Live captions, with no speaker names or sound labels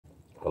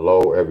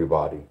Hello,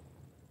 everybody.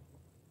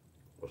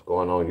 What's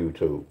going on,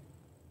 YouTube?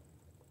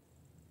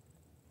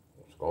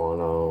 What's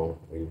going on,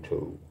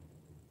 YouTube?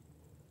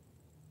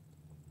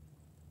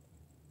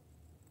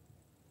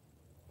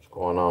 What's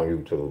going on,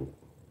 YouTube?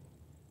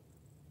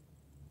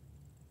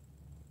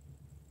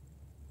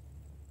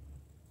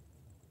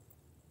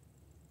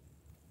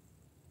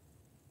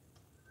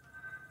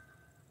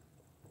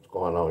 What's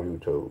going on,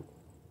 YouTube?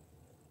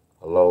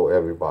 Hello,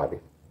 everybody.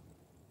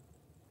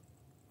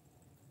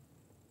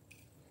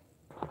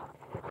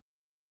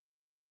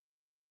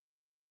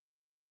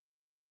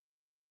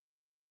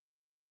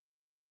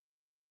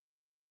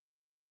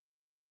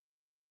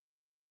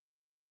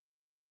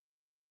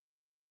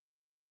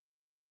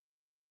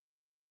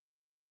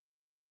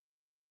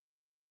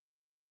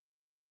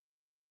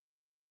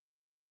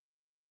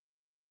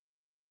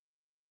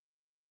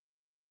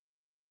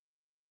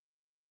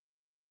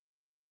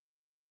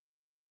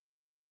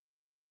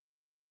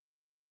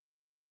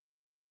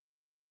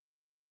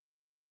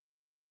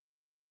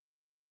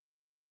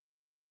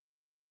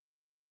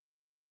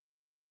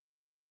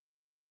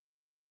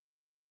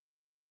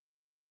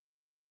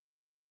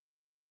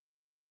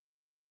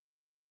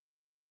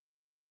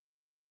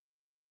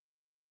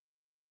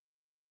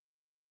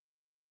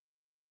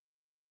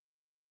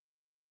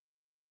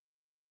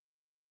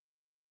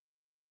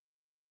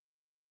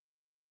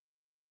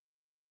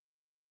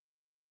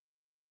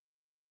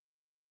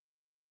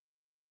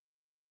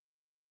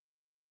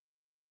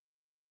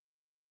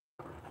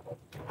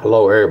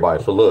 Hello,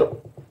 everybody. So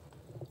look,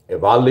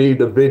 if I leave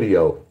the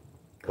video,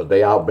 cause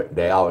they out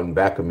in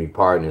back of me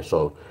partying.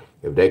 So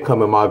if they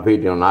come in my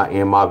video and I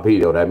end my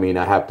video, that means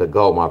I have to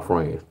go, my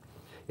friends.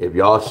 If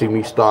y'all see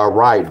me start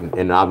writing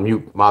and I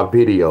mute my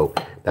video,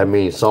 that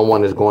means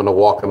someone is going to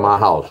walk in my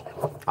house.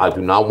 I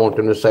do not want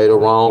them to say the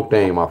wrong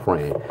thing, my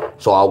friend.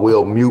 So I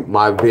will mute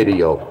my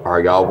video. Are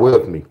y'all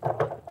with me?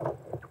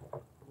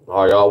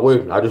 Are y'all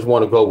with me? I just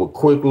want to go with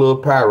quick little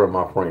pattern,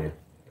 my friend.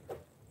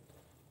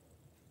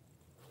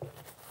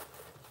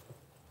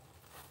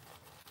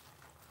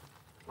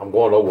 I'm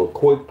going over a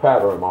quick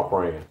pattern, my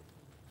friend.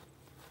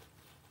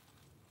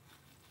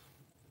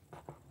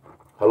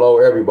 Hello,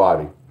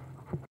 everybody.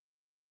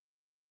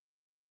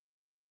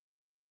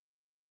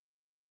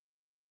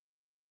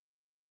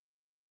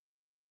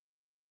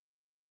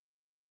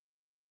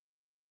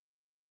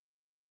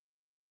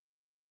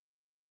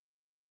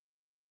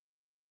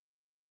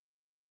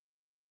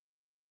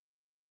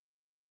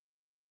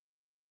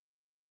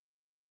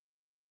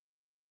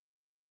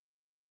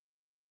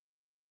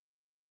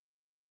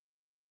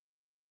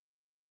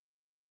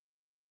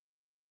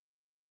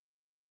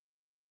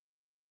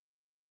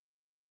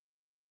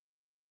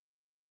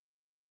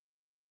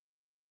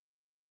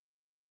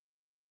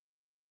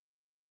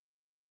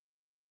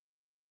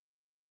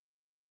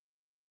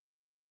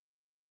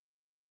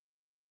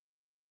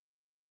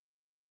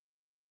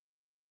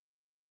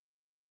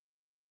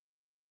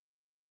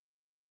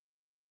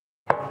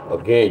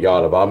 Again,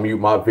 y'all, if I mute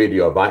my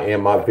video, if I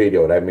end my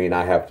video, that means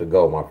I have to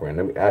go, my friend.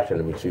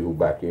 Let me see who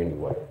back here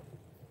anyway.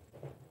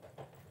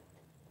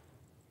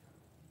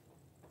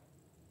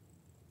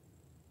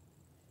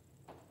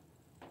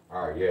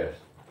 All right, yes.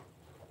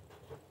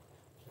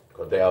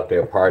 Because they out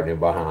there partying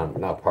behind,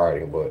 not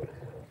partying, but.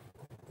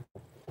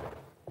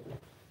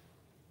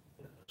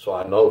 So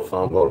I know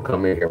some going to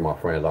come in here, my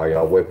friends. Are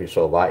y'all with me?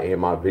 So if I end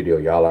my video,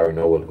 y'all already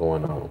know what's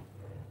going on.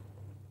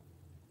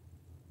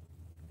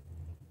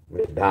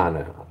 Miss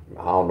Donna,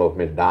 I don't know if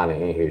Miss Donna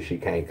in here. She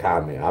can't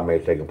comment. I may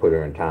take and put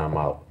her in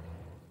timeout.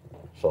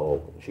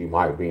 So she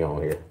might be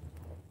on here.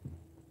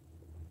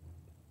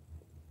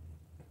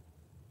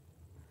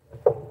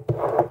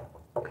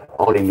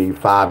 Only need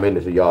 5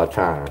 minutes of y'all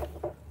time.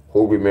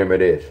 Who remember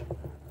this?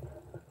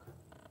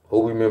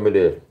 Who remember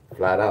this?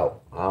 Flat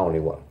out. I don't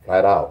even want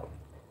flat out.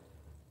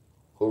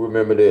 Who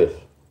remember this?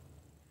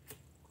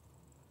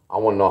 I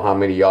want to know how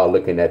many of y'all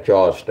looking at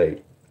y'all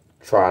state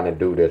trying to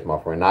do this, my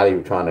friend. Not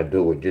even trying to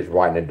do it, just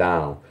writing it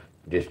down,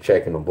 just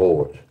checking the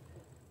boards.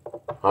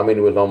 How many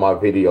was on my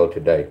video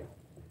today?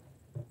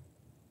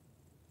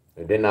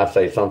 And then I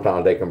say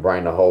sometimes they can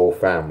bring the whole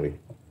family.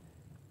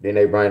 Then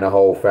they bring the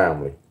whole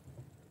family.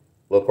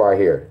 Look right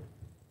here.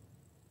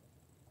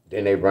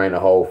 Then they bring the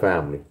whole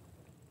family.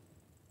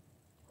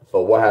 So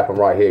what happened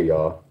right here,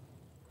 y'all?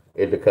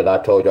 Is it because I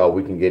told y'all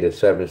we can get it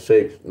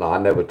 7-6? No, I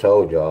never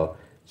told y'all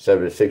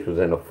 7-6 was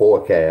in the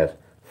forecast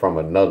from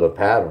another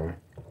pattern.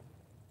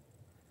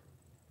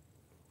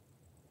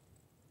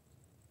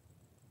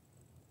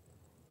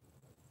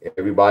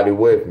 Everybody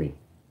with me?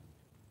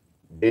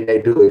 Didn't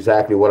they do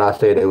exactly what I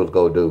said they was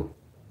gonna do?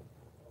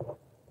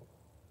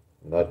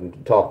 Nothing to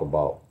talk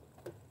about.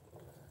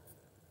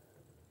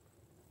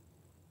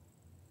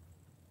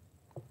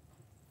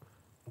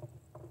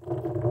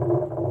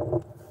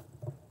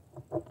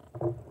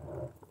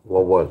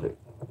 What was it?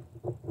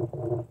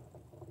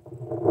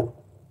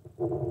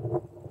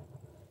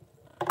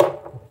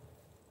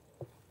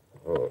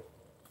 Uh,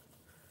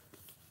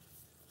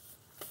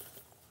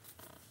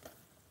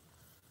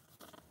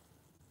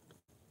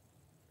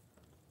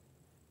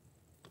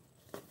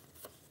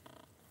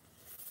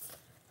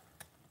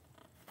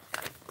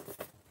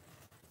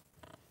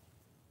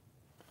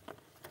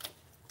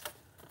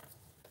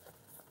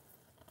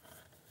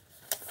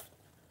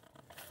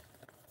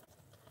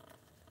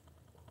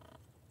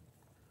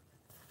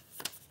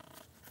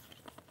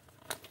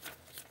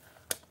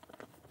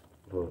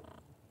 Look.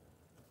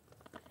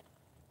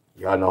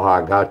 Y'all know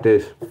how I got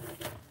this?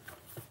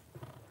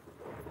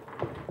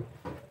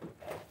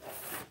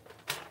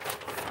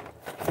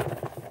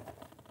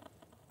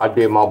 I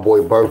did my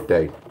boy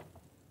birthday.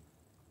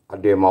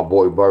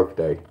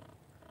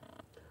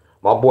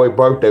 My boy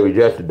birthday was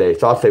yesterday.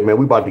 So I said, man,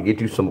 we about to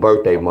get you some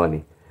birthday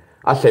money.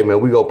 I said, man,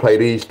 we gonna play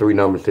these 3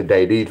 numbers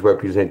today. These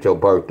represent your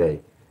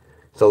birthday.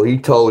 So he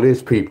told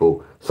his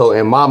people. So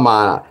in my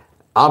mind,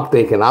 I'm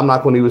thinking, I'm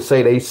not gonna even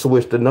say they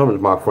switched the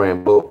numbers, my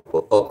friend, but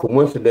a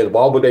coincidence,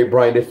 why would they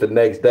bring this the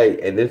next day?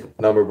 And this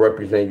number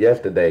represents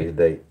yesterday's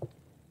date.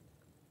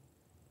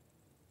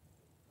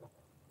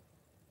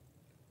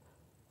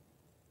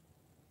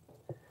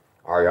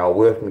 Are y'all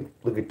with me?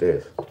 Look at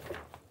this.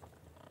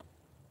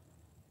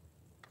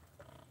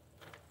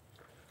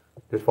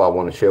 This is what I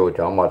want to share with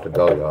y'all. I'm about to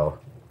go, y'all.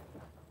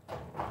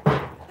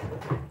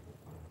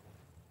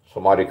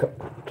 So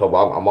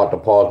I'm about to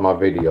pause my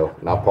video,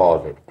 and I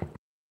pause it.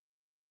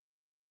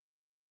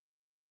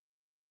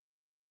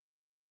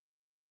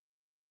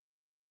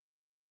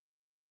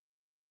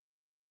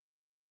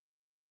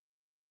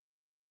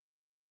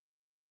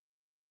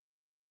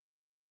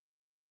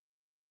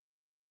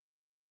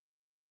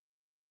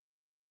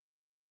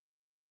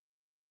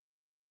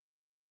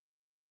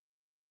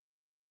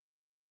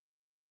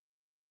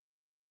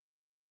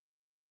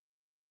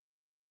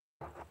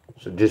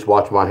 So just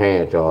watch my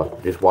hands, y'all.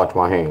 Just watch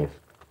my hands.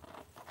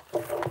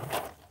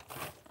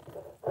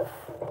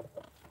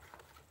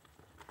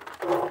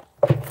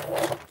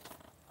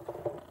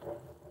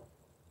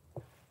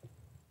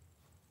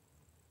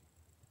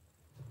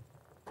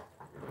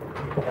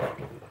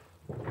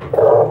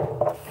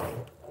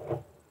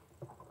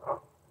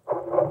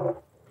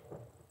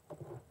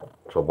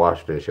 So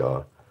watch this,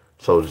 y'all.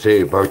 So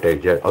Zig's birthday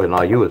just, oh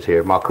no, you was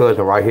here. My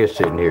cousin right here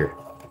sitting here.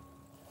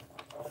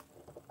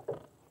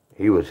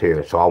 He was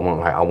here. So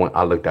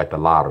I looked at the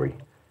lottery.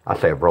 I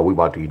said, bro, we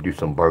about to do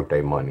some birthday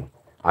money.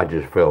 I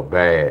just felt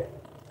bad.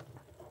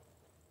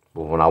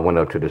 But when I went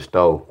up to the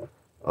store,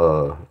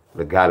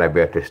 the guy that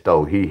be at the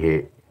store, he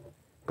hit.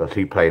 Because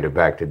he played it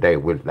back today.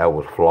 That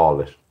was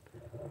flawless.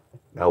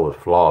 That was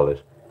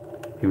flawless.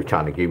 He was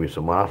trying to give me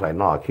some money. I was like,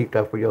 no, keep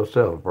that for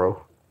yourself,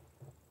 bro.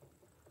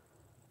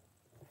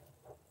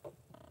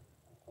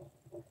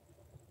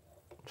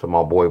 So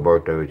my boy's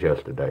birthday was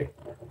yesterday.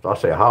 So I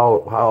said,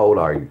 how old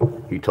are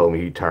you? He told me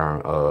he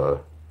turned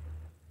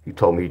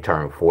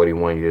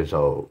 41 years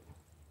old.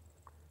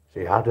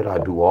 See, how did I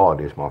do all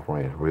this, my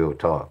friends? Real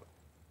talk.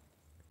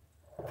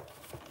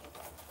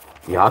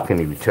 Yeah, I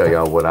can't even tell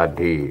y'all what I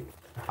did.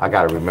 I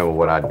gotta remember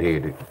what I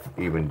did to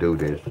even do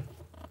this.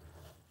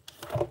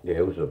 Yeah,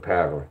 it was a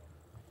pattern.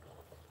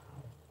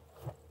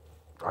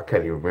 I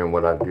can't even remember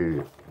what I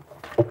did.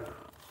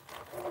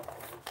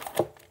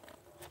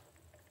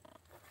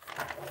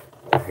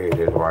 Here it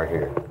is right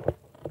here.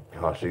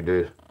 Y'all see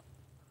this?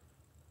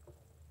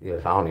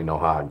 Yes, I don't even know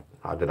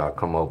how did I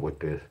come up with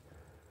this.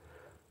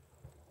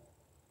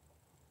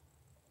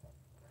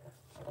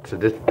 So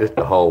this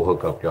the whole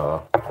hookup,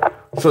 y'all.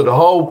 So the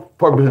whole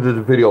purpose of this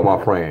video,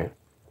 my friend,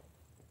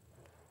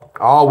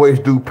 I always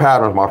do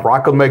patterns, my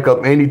friend. I could make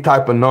up any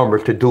type of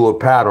numbers to do a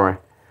pattern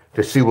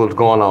to see what's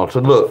going on. So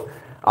look,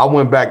 I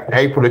went back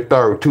April the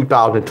 3rd,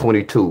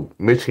 2022.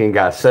 Michigan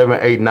got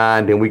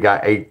 789, then we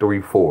got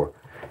 834.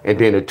 And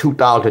then in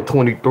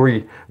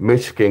 2023,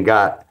 Michigan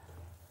got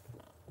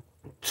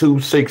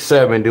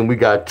 267, then we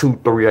got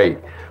 238.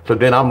 So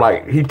then I'm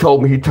like, he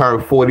told me he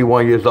turned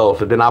 41 years old.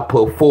 So then I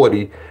put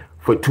 40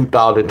 for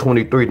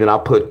 2023, then I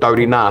put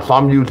 39. So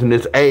I'm using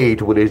this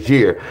age with this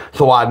year.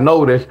 So I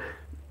noticed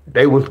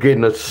they was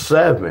getting a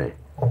 7.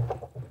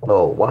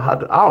 Oh, well,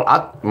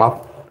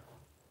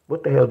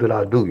 what the hell did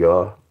I do,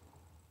 y'all?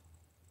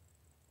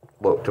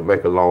 Well, to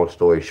make a long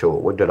story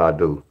short, what did I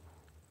do?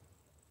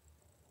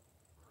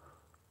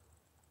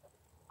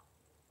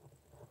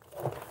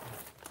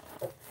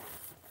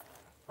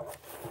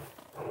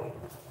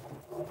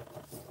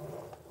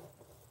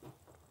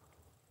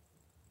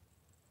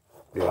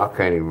 Yeah, I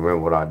can't even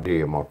remember what I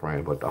did, my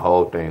friend, but the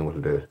whole thing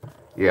was this.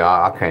 Yeah,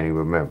 I can't even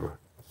remember.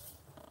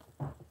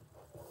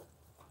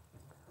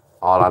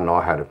 All I know,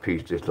 I had to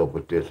piece this up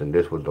with this, and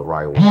this was the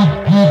right one.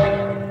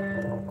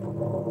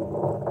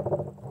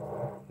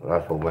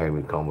 That's what made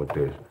me come with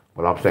this.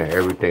 But I'm saying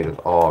everything is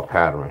all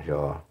patterns,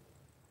 y'all.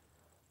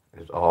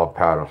 It's all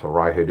patterns. So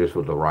right here, this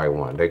was the right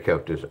one. They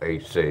kept this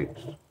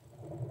 8-6.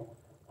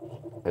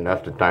 And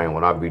that's the thing,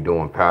 when I be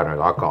doing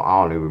patterns, I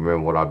don't even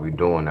remember what I be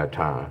doing that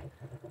time.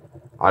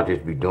 I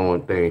just be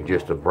doing things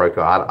just to break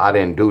up. I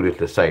didn't do this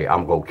to say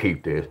I'm going to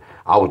keep this.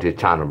 I was just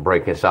trying to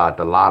break inside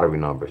the lottery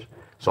numbers.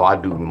 So I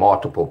do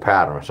multiple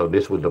patterns. So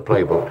this was the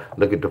playbook.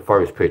 Look at the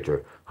first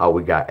picture, how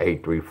we got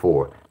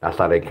 834. That's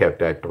how they kept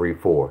that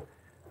 34,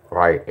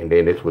 right? And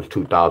then this was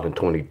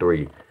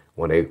 2023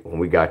 when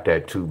we got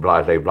that 2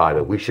 blase.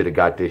 We should have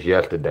got this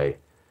yesterday.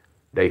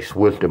 They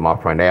switched it, my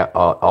friend.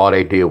 All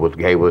they did was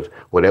gave us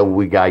whatever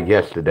we got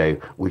yesterday,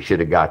 we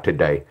should have got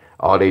today.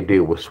 All they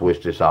did was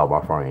switch this out,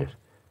 my friends.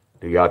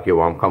 Do y'all get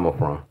where I'm coming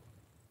from?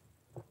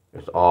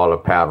 It's all a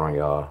pattern,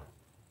 y'all.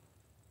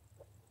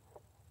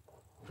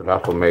 So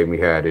that's what made me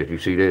have this. You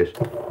see this?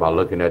 By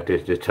looking at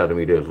this, just telling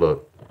me this.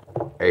 Look,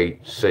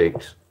 8,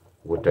 6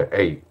 with the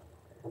 8.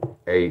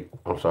 8,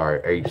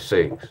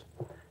 6.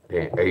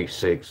 Then 8,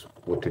 6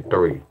 with the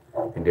 3.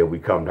 And then we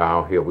come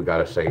down here, we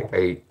gotta say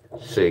 8,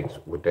 6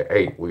 with the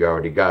 8. We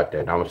already got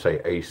that. I'm gonna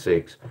say 8,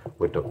 6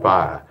 with the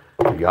 5.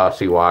 Y'all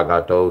see why I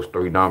got those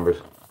 3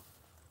 numbers?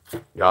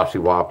 Y'all see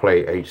why I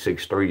played 8,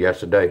 6, 3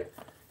 yesterday?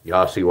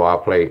 Y'all see why I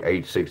played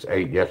 8, 6,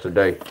 8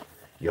 yesterday?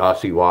 Y'all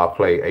see why I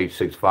played 8,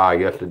 6,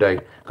 5 yesterday?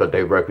 Because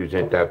they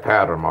represent that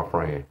pattern, my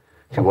friend.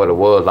 See what it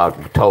was, I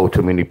told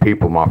too many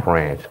people, my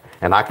friends.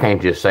 And I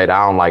can't just say that.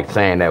 I don't like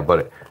saying that,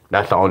 but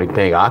that's the only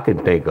thing I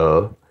can think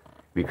of,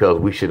 because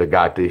we should have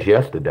got this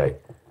yesterday.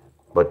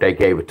 But they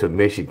gave it to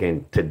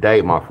Michigan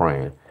today, my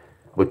friend.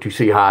 But you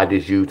see how I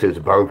just used his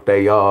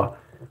birthday, y'all?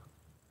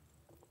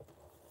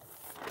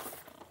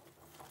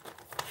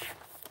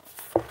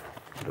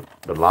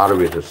 The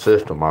lottery is a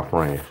system, my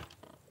friends.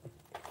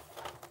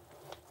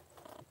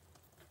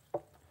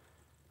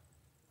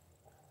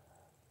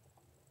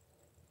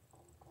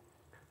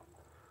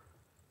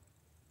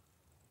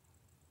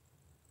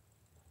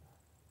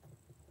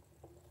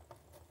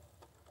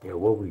 Yeah,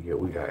 what we get?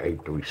 We got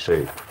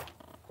 836.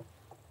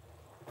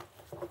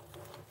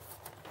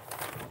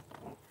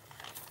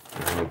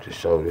 I need to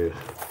show this.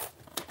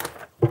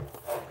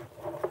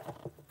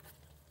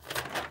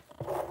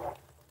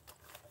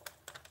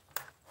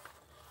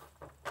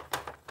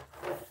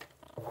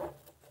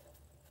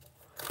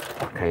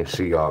 I can't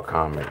see y'all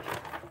comments.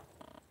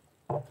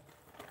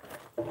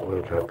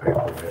 Where's that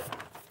paper at?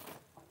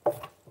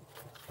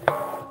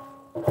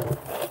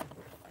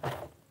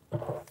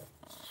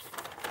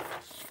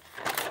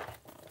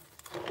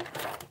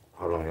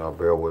 Hold on, y'all,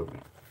 bear with me.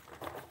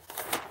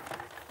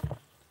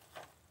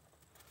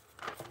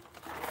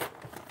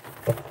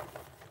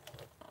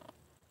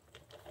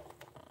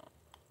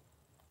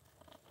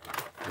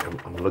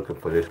 I'm looking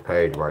for this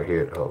page right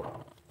here, though.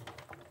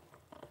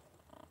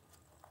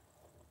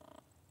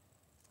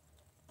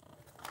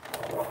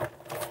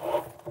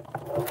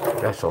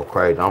 That's so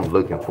crazy. I'm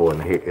looking for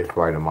it, and it's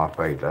right in my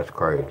face. That's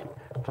crazy.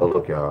 So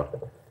look, y'all,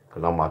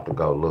 because I'm about to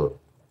go look.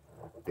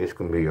 This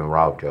can be en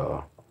route,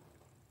 y'all.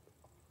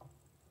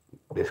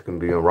 This can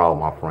be en route,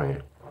 my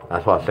friend.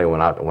 That's why I say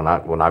when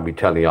I be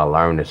telling y'all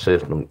learn the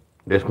system,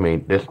 this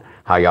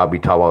how y'all be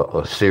talking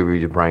about a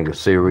series bring a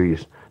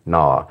series.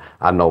 Nah,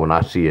 I know when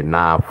I see a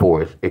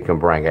 9-4, it can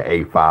bring an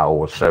 8-5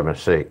 or a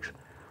 7-6,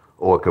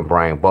 or it can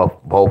bring both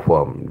of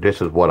them.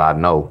 This is what I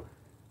know.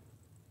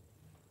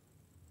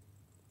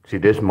 See,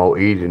 this is more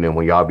easy than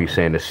when y'all be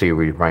saying the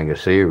series bring a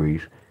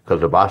series.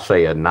 Because if I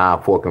say a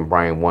 9-4 can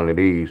bring one of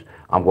these,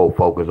 I'm going to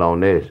focus on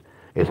this.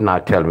 It's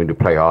not telling me to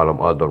play all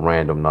them other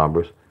random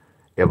numbers.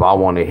 If I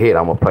want to hit,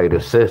 I'm going to play the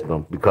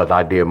system because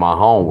I did my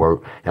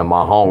homework, and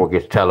my homework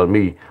is telling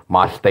me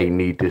my state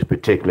need this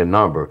particular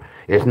number.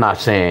 It's not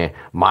saying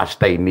my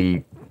state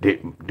need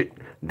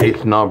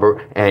this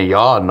number and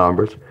y'all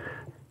numbers.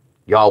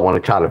 Y'all want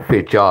to try to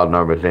fit y'all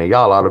numbers in.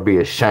 Y'all ought to be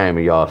ashamed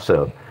of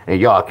yourself. And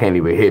y'all can't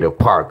even hit a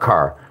parked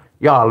car.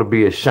 Y'all ought to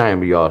be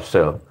ashamed of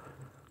yourself.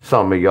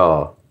 Some of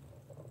y'all.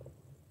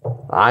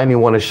 I didn't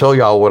even want to show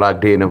y'all what I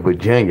did in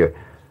Virginia.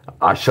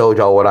 I showed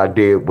y'all what I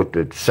did with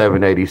the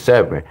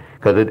 787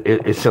 because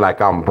it seemed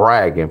like I'm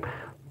bragging.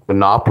 But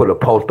no, I put a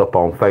post up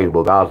on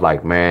Facebook. I was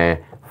like,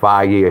 man,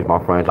 5 years,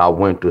 my friends, I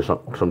went through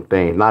some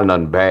things. Not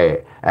nothing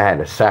bad. I had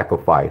to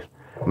sacrifice.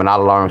 I mean, I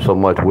learned so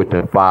much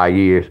within 5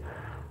 years.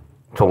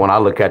 So when I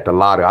look at the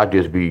lottery, I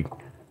just be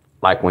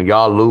like, when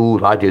y'all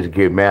lose, I just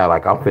get mad.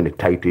 Like, I'm finna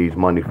take these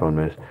money from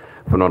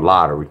the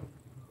lottery.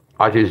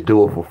 I just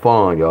do it for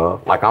fun,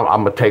 y'all. Like, I'm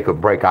gonna take a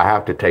break. I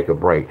have to take a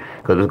break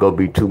because it's gonna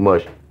be too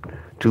much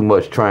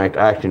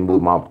transaction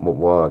with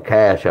my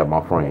cash at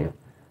my friend.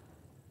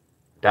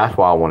 That's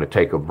why I want to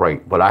take a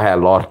break. But I had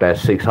lost that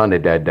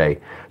 600 that day,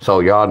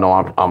 so y'all know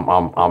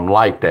I'm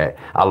like that.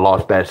 I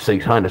lost that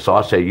 600, so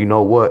I said, you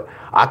know what?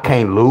 I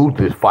can't lose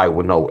this fight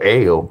with no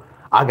L.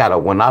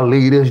 When I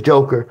leave this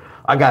joker,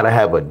 I gotta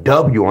have a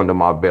W under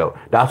my belt.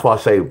 That's why I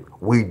say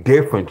we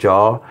different,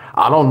 y'all.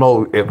 I don't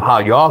know if how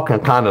y'all can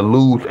kind of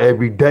lose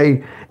every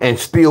day and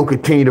still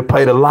continue to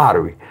play the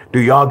lottery. Do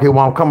y'all get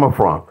where I'm coming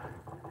from?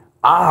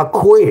 I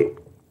quit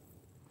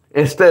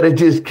instead of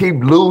just keep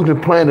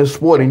losing playing the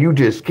sport and you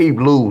just keep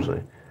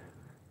losing.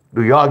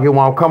 Do y'all get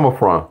where I'm coming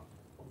from?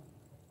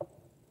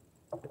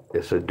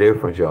 It's a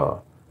difference,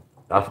 y'all.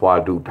 That's why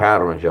I do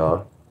patterns,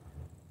 y'all.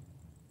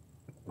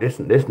 This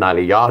not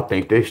that y'all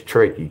think this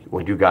tricky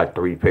when you got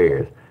 3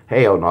 pairs.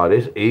 Hell no,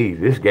 this easy.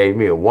 This gave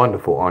me a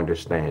wonderful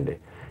understanding.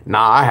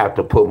 Now I have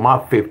to put my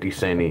 50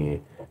 cent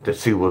in to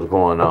see what's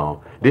going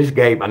on.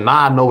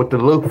 Now I know what to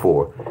look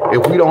for.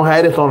 If we don't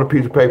have this on a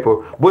piece of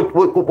paper,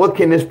 what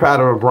can this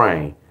pattern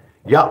bring?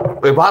 Y'all,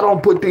 if I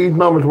don't put these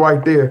numbers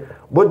right there,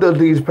 what does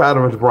these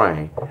patterns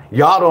bring?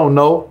 Y'all don't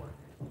know.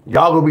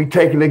 Y'all gonna be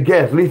taking a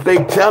guess. At least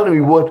they telling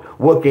me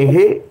what can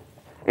hit.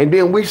 And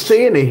then we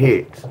seeing the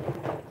hits.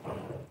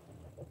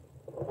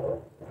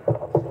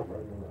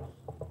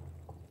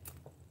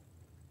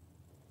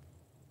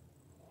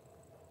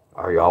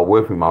 Are y'all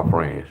with me, my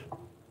friends?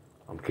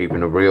 I'm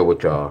keeping it real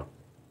with y'all.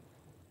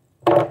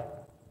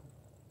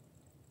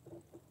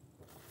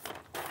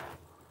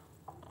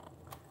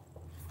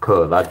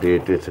 Cause I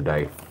did this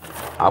today.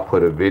 I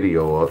put a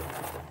video up,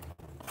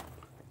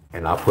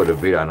 and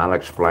I'll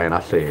explain.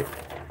 I said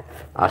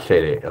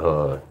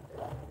it.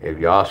 If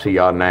y'all see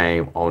y'all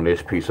name on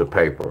this piece of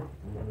paper,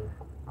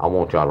 I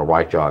want y'all to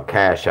write y'all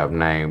Cash App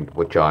name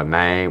with y'all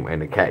name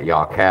and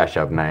y'all Cash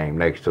App name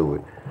next to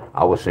it.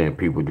 I was seeing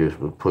people just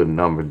was putting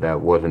numbers that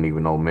wasn't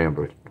even no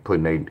members,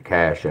 putting their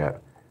Cash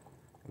App,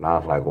 and I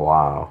was like,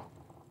 wow.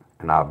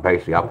 And I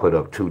put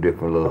up 2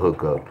 different little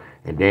hookups,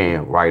 and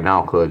then right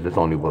now, cause it's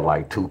only but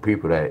like 2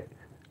 people that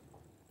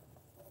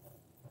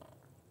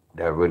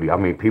really. I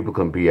mean, people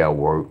can be at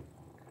work,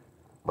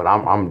 but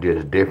I'm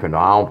just different.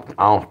 I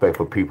don't expect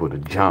for people to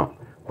jump,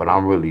 but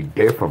I'm really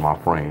different, my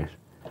friends.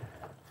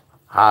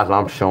 How's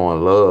I'm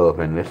showing love,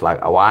 and it's like,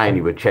 oh, I ain't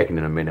even checking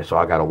in a minute, so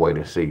I gotta wait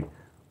and see.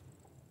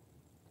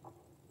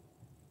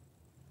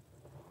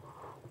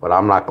 But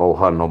I'm not gonna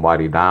hunt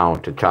nobody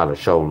down to try to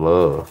show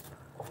love,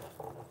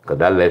 cause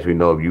that lets me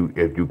know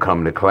if you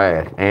come to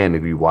class and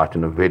if you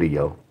watching the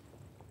video.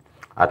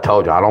 I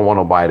told you I don't want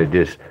nobody to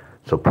just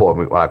support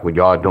me like when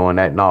y'all doing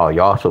that. No,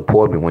 y'all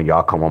support me when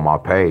y'all come on my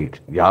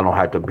page. Y'all don't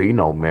have to be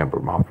no member,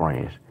 my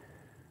friends.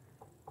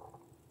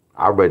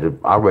 I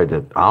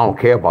don't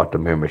care about the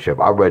membership.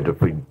 I read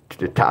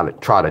to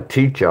try to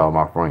teach y'all,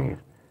 my friends.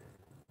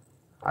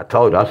 I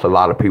told you that's a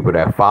lot of people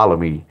that follow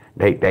me.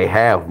 They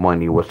have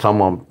money. With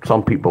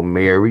some people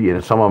married,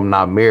 and some of them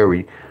not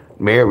married.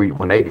 Married,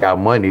 when they got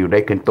money,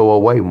 they can throw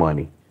away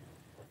money.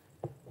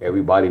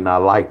 Everybody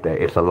not like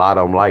that. It's a lot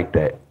of them like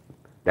that.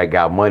 That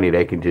got money,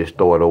 they can just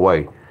throw it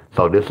away.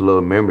 So this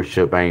little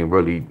membership ain't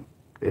really.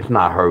 It's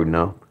not hurting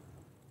them.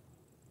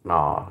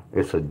 Nah,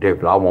 it's a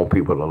difference. I want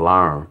people to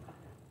learn.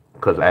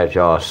 Because as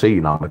y'all see,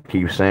 and I'm going to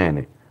keep saying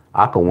it,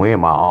 I can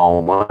win my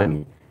own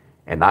money,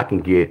 and I can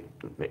get,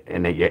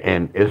 and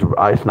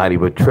it's not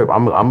even triple.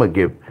 I'm going to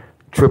give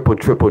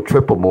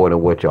triple more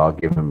than what y'all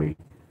giving me.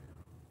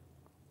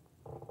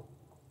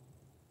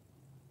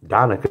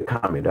 Donna could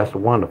comment. That's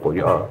wonderful,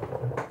 y'all.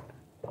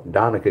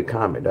 Donna could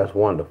comment. That's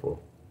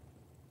wonderful.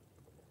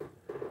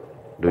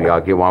 Do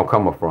y'all get where I'm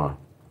coming from?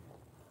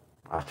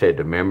 I said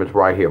the members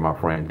right here, my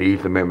friend.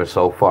 These the members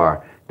so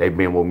far. They've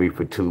been with me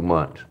for 2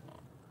 months.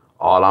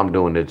 All I'm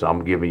doing is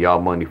I'm giving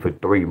y'all money for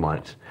 3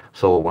 months.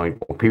 So when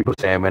people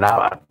say, man,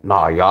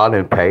 no, y'all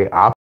didn't pay.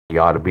 I pay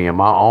y'all to be in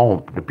my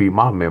own, to be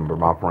my member,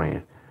 my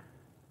friend.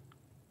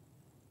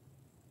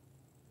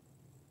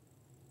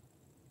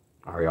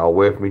 Are y'all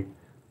with me?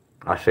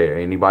 I said,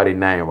 anybody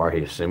name right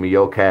here, send me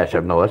your Cash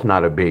App. No, it's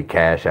not a big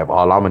Cash App.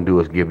 All I'm going to do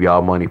is give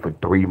y'all money for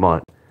 3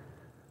 months.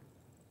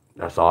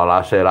 That's all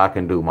I said I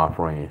can do, my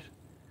friends.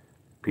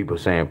 People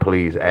saying,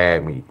 please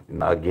add me.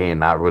 Again,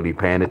 not really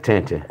paying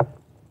attention.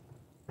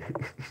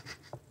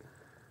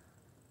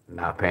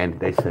 Not paying,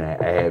 they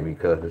saying add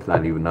because it's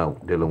not even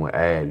dealing with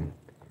adding.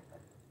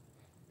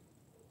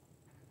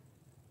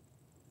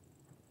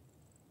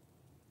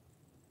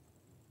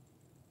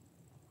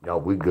 Y'all,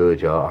 we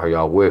good, y'all. Are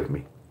y'all with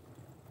me?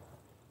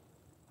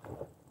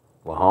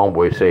 Well,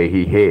 homeboy say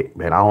he hit,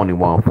 man, I only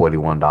won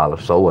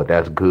 $41. So what?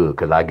 That's good,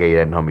 because I gave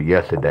that number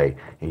yesterday.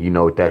 And you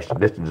know what, this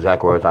is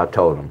exactly what I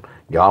told him.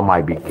 Y'all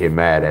might be getting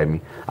mad at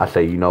me. I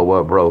say, you know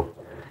what, bro?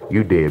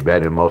 You did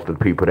better than most of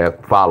the people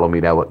that follow me.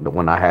 That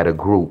when I had a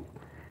group,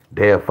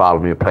 they'll follow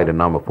me and play the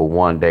number for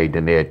 1 day,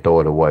 then they'll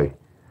throw it away.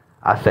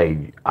 I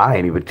say, I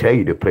ain't even tell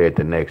you to play it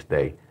the next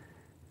day.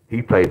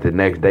 He played the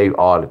next day,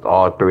 all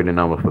 3 of the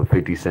numbers for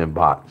 50-cent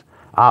box.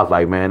 I was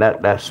like, man,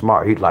 that's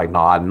smart. He's like, no,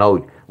 I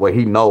know. Well,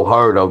 he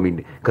heard of me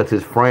because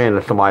his friend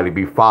or somebody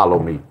be follow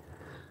me.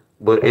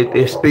 But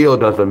it still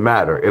doesn't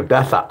matter. If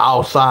that's an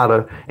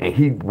outsider and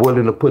he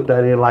willing to put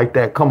that in like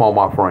that, come on,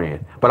 my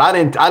friend. But I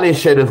didn't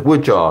share this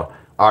with y'all.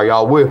 Are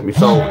y'all with me?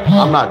 So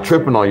I'm not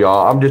tripping on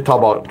y'all. I'm just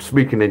talking about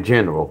speaking in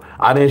general.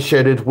 I didn't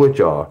share this with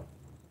y'all.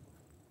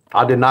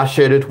 I did not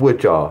share this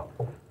with y'all.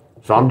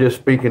 So I'm just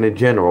speaking in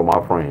general,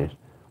 my friends.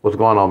 What's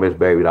going on, Miss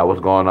Baby?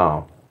 What's going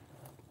on?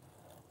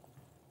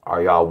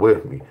 Are y'all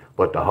with me?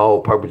 But the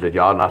whole purpose is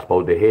y'all not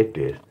supposed to hit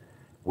this.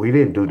 We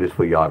didn't do this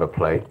for y'all to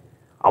play.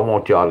 I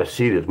want y'all to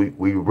see this.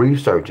 We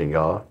researching,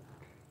 y'all.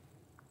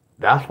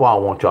 That's why I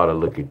want y'all to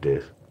look at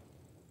this.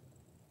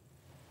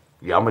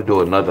 Yeah, I'm going to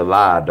do another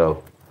live,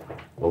 though.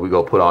 Where we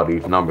going to put all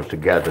these numbers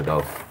together,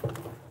 though.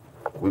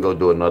 We going to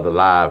do another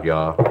live,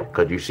 y'all.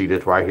 Because you see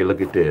this right here?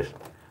 Look at this.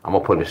 I'm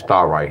going to put a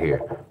star right here.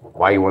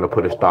 Why you want to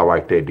put a star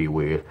right there,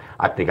 D-Wiz?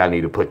 I think I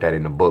need to put that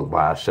in the book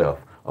by itself.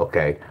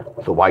 Okay,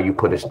 so why you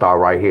put a star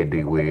right here,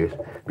 D-Wiz?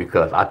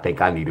 Because I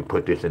think I need to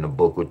put this in the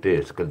book with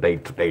this, because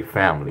they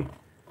family.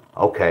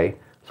 Okay,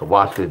 so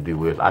watch this,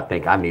 D-Wiz. I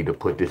think I need to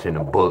put this in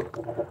the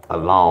book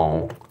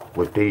along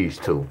with these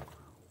two.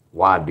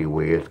 Why,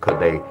 D-Wiz?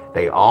 Because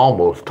they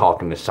almost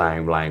talking the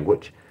same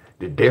language.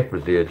 The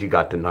difference is you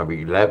got the number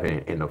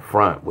 11 in the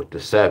front with the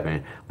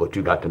 7, but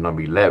you got the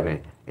number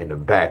 11 in the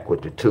back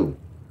with the 2.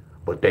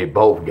 But they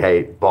both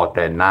bought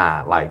that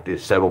 9. Like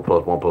this 7 +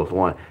 1 +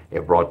 1,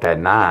 it brought that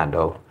 9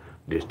 though.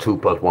 This 2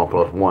 + 1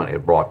 + 1,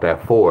 it brought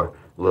that 4.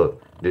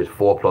 Look, this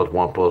 4 plus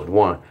 1 plus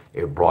 1,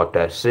 it brought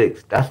that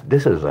 6.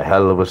 This is a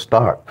hell of a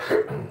start.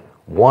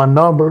 One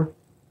number,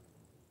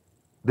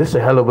 this is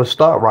a hell of a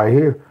start right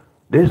here.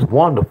 This is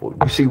wonderful.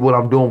 You see what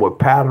I'm doing with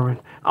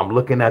patterns? I'm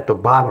looking at the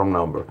bottom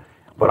number,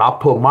 but I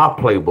put my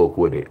playbook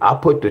with it. I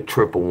put the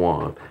triple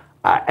ones.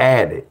 I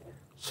added,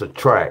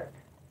 subtract,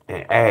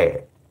 and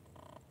add.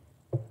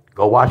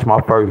 Go watch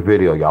my first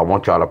video, y'all. I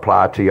want y'all to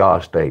apply it to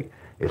y'all state.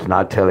 It's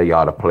not telling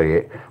y'all to play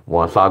it.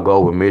 Once I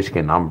go with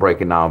Michigan, I'm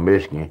breaking down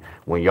Michigan.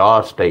 When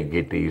y'all state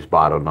get these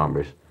bottom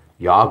numbers,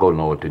 y'all gonna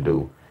know what to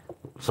do.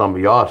 Some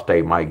of y'all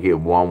state might get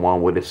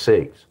 1-1 with a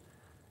 6.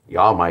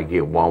 Y'all might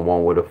get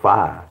 1-1 with a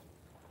 5.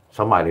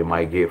 Somebody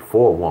might get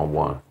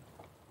 4-1-1.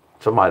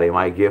 Somebody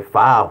might get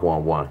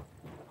 5-1-1.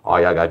 All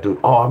y'all gotta do,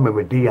 oh, I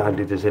remember Deon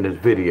did this in his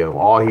video.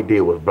 All he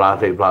did was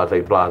blase,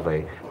 blase,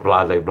 blase,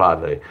 blase,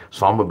 blase.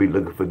 So I'm gonna be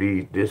looking for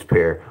this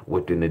pair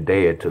within a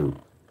day or two.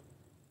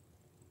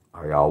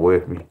 Are y'all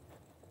with me?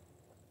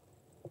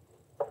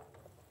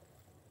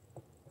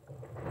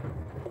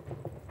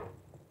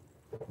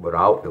 But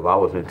if I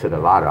was into the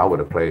lottery, I would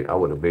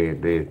have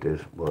did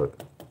this,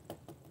 but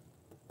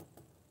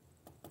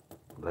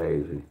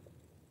lazy.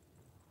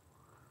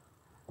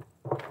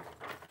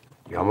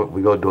 Yeah,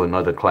 we gonna do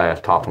another class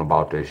talking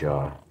about this,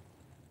 y'all.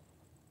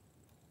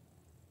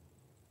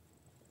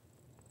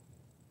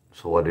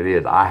 So what it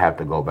is, I have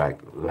to go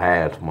back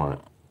last month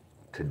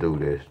to do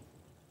this.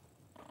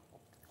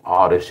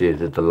 All this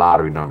is the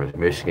lottery numbers.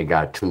 Michigan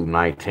got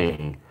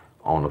 219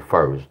 on the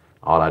first.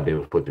 All I did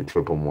was put the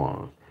triple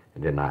ones.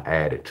 And then I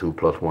added 2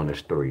 plus 1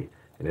 is 3.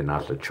 And then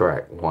I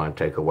subtract 1,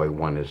 take away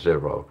 1 is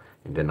 0.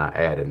 And then I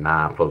added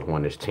 9 plus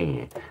 1 is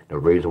 10. The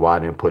reason why I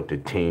didn't put the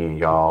 10,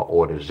 y'all,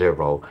 or the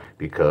 0,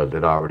 because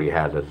it already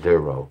has a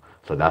 0.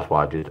 So that's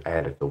why I just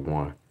added the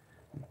 1.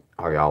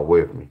 Are y'all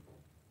with me?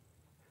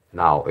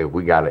 Now, if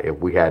we had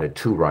a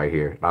 2 right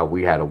here, now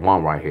we had a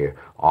 1 right here,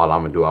 all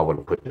I'm gonna do, I would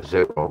have put the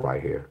 0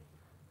 right here.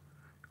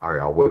 Are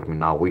y'all with me?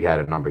 Now we had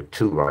a number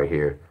 2 right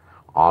here.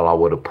 All I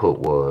would have put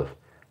was,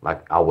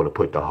 like, I would have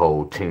put the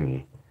whole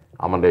 10.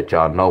 I'm gonna let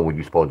y'all know when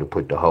you're supposed to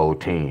put the whole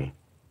 10.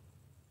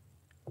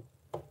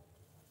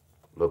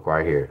 Look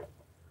right here.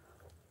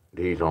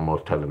 These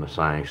almost telling the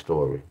same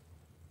story.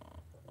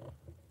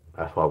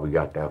 That's why we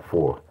got that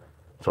 4.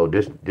 So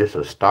this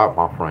a start,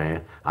 my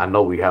friend. I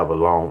know we have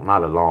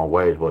not a long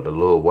ways, but a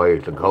little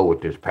ways to go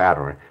with this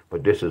pattern.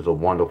 But this is a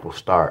wonderful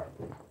start.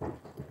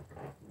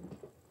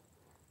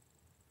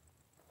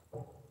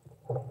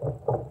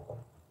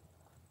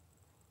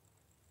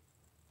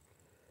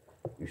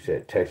 You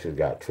said Texas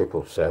got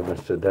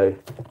 777s today?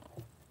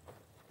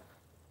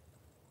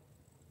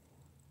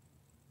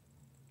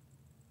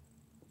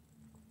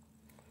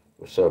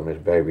 What's up, Miss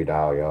Baby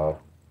Doll, y'all?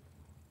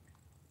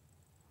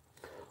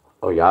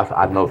 Oh, y'all,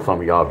 I know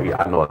some of y'all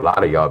I know a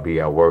lot of y'all be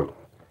at work.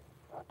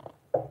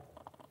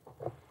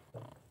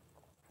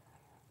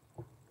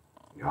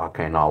 Y'all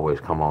can't always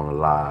come on the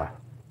live.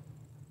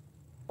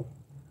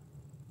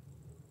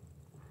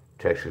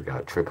 Texas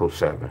got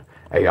 777.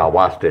 Hey, y'all,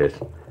 watch this.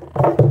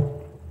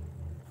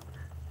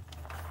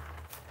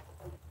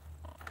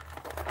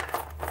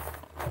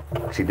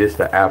 See, this is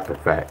the after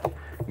fact.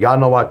 Y'all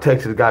know why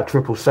Texas got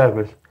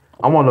 777s?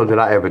 I want to know, did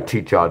I ever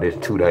teach y'all this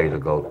 2 days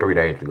ago, 3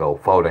 days ago,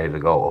 4 days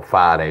ago, or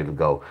 5 days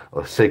ago,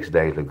 or 6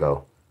 days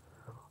ago?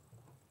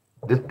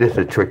 This is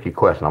a tricky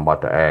question I'm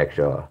about to ask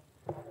y'all.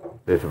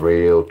 This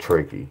real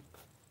tricky.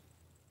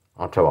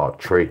 I'm talking about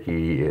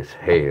tricky as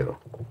hell.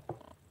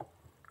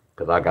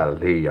 Because I got to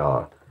leave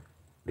y'all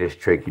this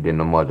tricky than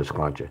the mother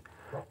scruncher.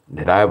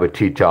 Did I ever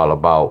teach y'all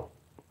about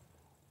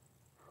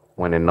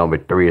when the number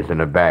 3 is in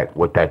the back,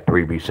 what that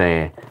 3 be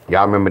saying?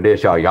 Y'all remember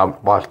this, y'all? Y'all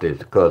watch this,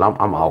 because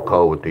I'm all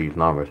cold with these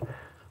numbers.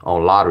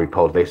 On Lottery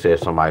Post, they said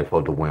somebody's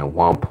supposed to win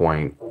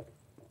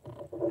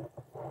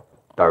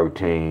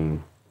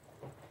 $1.13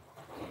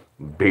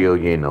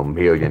 billion or $1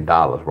 million,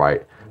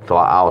 right? So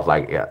I was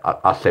like, yeah,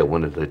 I said,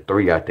 when there's a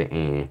 3 at the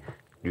end,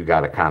 you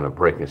got to kind of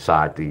break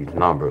inside these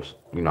numbers.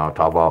 You know what I'm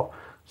talking about?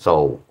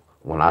 So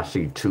when I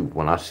see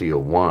a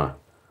 1,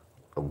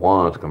 the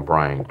 1s can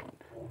bring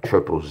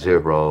triple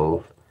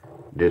zeros.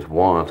 This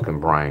 1s can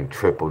bring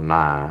triple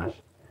 9s.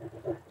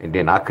 And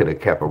then I could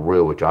have kept it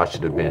real with you. I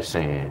should have been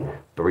saying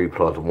 3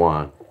 plus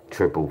 1,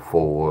 triple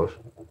 4s.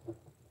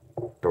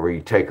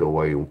 3 take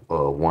away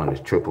 1 is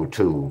triple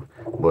 2.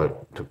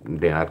 But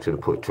then I should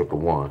have put triple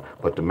 1.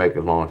 But to make a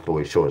long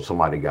story short,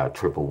 somebody got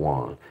triple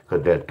 1.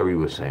 Because that 3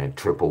 was saying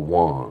triple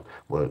 1.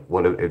 But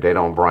what if they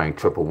don't bring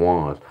triple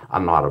 1s? I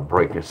know how to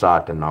break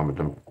inside the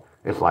numbers.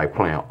 It's like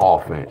playing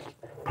offense.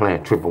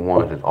 Playing triple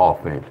 1s is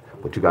offense.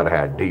 But you got to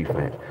have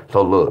defense.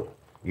 So look.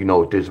 You know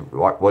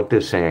what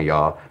this saying,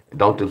 y'all?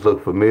 Don't this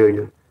look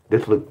familiar?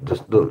 This look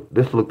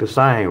the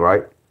same,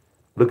 right?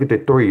 Look at the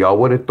 3, y'all.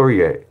 Where the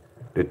 3 at?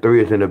 The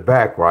 3 is in the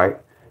back, right?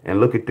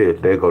 And look at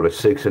this. There go the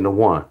 6 and the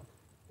 1.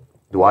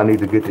 Do I need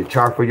to get the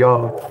chart for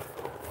y'all?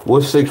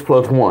 What's 6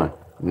 plus 1?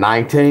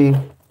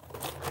 19.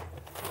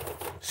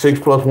 6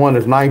 plus 1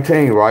 is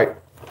 19, right?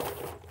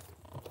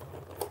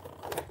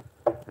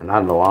 And I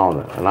know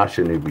and I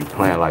shouldn't even be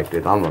playing like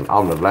this. I'm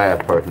the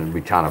last person to be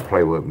trying to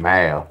play with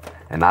math,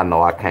 and I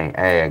know I can't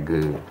add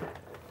good.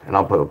 And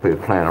I'm up here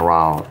playing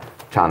around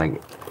trying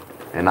to,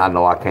 and I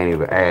know I can't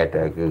even add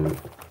that good.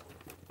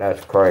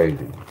 That's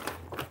crazy.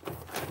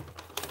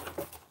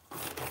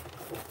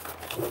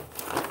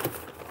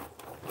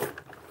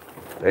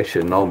 They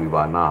should know me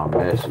by now, I'm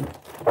messy.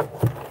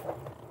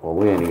 Well,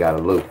 we ain't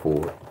gotta look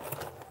for it.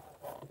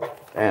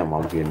 Damn,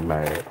 I'm getting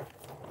mad.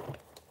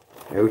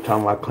 Every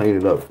time I clean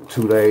it up,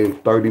 2 days,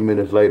 30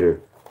 minutes later,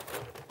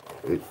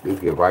 it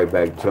get right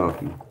back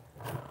junky.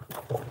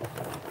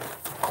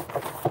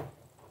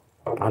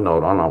 I know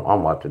what I'm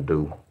about to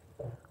do.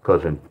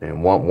 Cause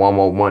in one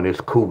more month, it's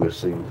cougar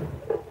season.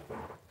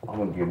 I'm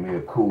gonna give me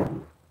a cougar.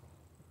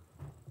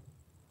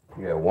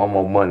 Yeah, one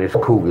more month, it's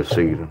cougar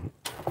season.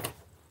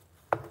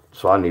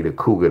 So I need a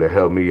cougar to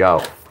help me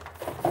out.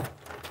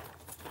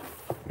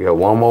 Yeah,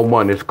 one more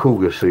month, it's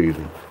cougar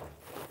season.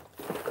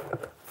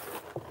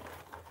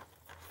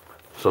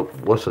 So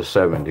what's a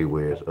 70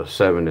 with? A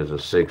 7 is a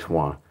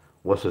 6-1.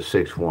 What's a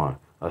 6-1?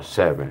 A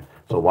 7.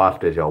 So watch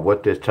this, y'all.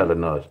 What this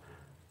telling us?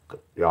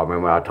 Y'all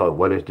remember I told you,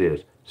 what is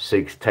this?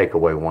 6 take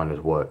away 1 is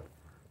what?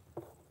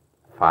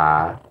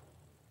 5.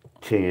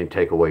 10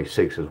 take away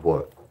 6 is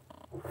what?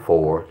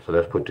 4. So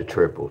let's put the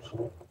triples.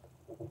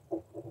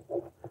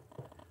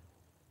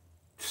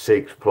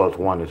 6 plus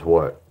 1 is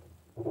what?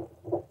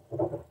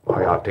 Oh,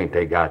 y'all think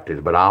they got this,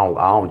 but I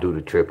don't do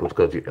the triples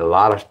because a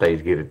lot of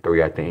states get a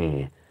 3 at the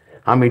end.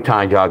 How many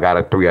times y'all got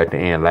a 3 at the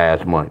end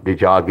last month? Did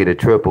y'all get a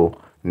triple?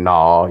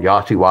 No.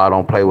 Y'all see why I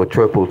don't play with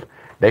triples?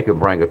 They could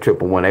bring a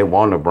triple when they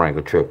want to bring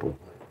a triple.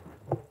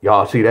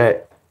 Y'all see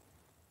that?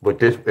 But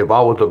this, if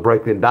I was to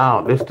break it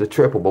down, this is the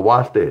triple. But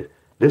watch this.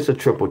 This is a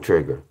triple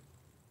trigger.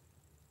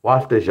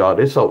 Watch this, y'all.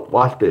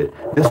 Watch this.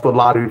 This is what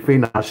lottery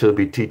phenom should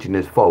be teaching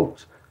his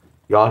folks.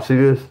 Y'all see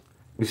this?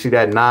 You see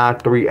that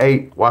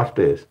 938? Watch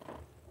this.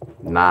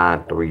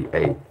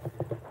 938.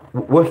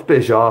 What's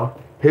this,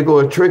 y'all? Here go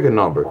a trigger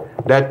number.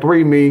 That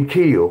 3 mean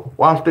kill.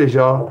 Watch this,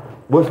 y'all.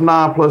 What's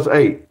 9 plus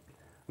 8?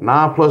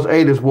 9 plus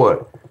 8 is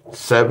what?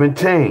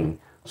 17.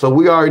 So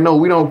we already know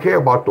we don't care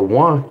about the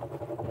 1.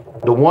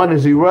 The 1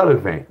 is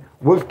irrelevant.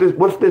 What's this?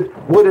 What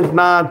is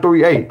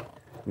 938?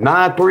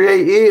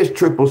 938 is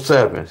triple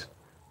sevens.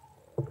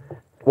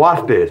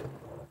 Watch this.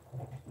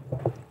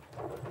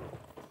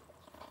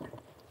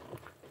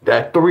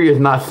 That 3 is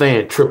not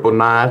saying triple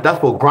nines.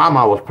 That's what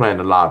grandma was playing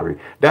the lottery.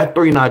 That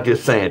 3 not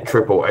just saying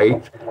triple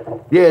eights.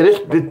 Yeah,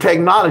 the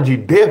technology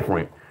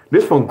different.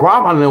 This from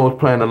grandma that was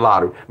playing the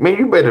lottery. Man,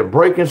 you better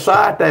break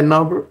inside that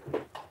number.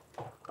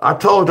 I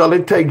told y'all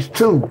it takes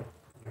 2.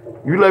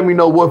 You let me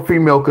know what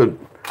female could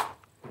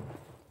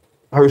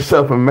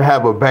herself and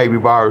have a baby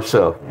by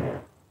herself.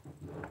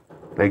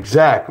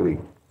 Exactly.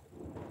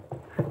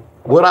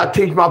 What I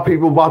teach my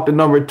people about the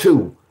number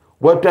 2.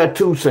 What that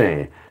 2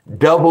 saying?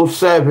 Double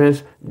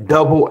sevens,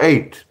 double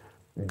eights.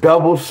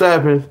 Double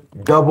sevens,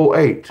 double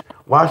eights.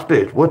 Watch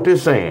this. What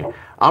this saying?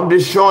 I'm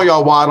just showing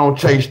y'all why I don't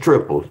chase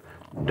triples.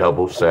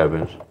 Double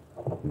sevens,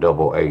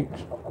 double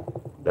eights.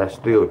 That's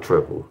still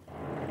triples.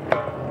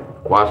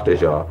 Watch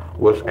this, y'all.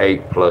 What's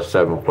 8 plus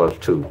 7 plus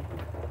 2?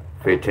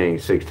 15,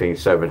 16,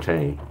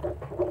 17.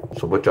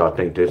 So what y'all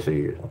think this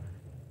is?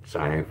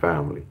 Same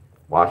family.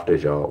 Watch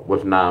this, y'all.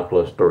 What's 9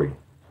 plus 3?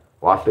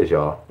 Watch this,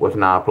 y'all. What's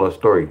 9 plus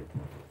 3?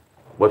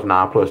 What's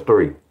 9 plus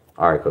 3?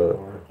 All right, cuz.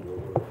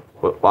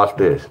 Watch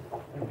this.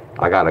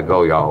 I gotta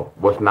go, y'all.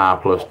 What's 9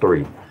 plus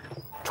 3?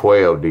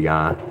 12,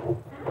 Deon.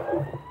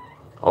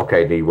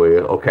 Okay,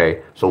 D-Wiz.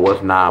 Okay, so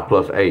what's 9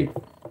 plus 8?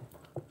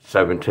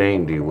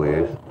 17,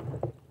 D-Wiz.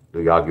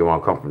 Do y'all get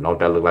one comfort? Don't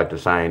that look like the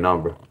same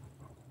number?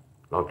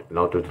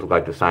 Don't this look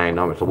like the same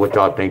number? So what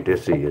y'all think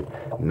this is?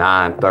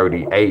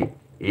 938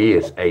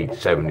 is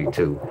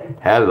 872.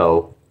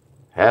 Hello.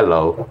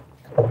 Hello.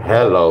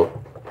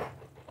 Hello.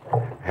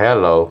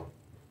 Hello.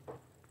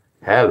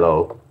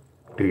 Hello.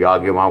 Do y'all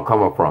get where I'm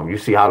coming from? You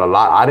see how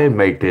I didn't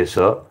make this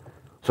up.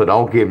 So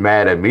don't get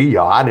mad at me,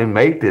 y'all. I didn't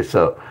make this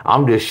up.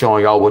 I'm just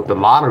showing y'all what the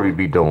lottery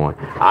be doing.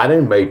 I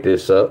didn't make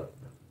this up.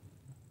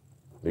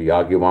 Do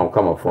y'all get where I'm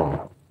coming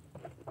from?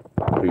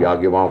 Do y'all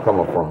get where I'm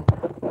coming from?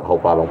 I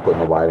hope I don't put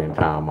nobody in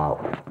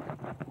timeout.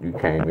 You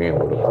came in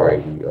with a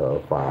crazy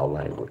foul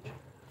language.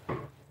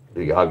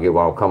 Do y'all get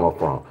where I'm coming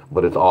from?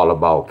 But it's all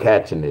about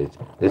catching this.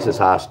 This is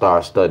how I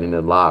start studying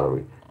the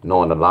lottery.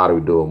 Knowing the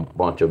lottery do a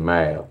bunch of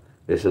math.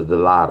 This is the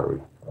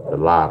lottery. The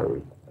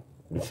lottery.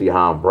 You see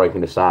how I'm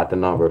breaking aside the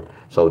number?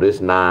 So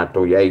this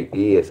 938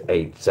 is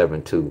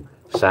 872.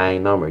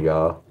 Same number,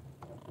 y'all.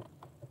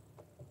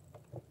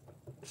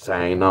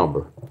 Same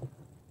number.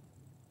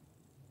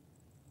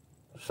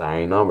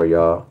 Same number,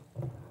 y'all.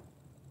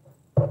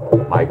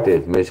 Like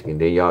this, Michigan.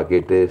 Then y'all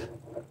get this?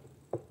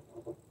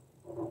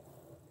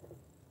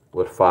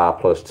 What's 5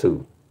 plus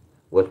 2?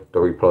 What's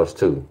 3 plus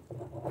 2?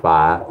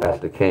 5. That's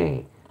the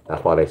king.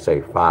 That's why they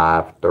say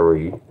 5,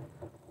 3,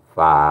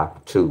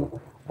 5,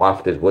 2.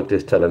 Watch this. What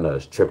this telling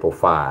us? Triple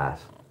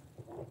fives.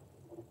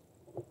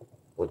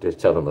 What this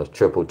telling us?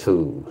 Triple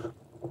twos.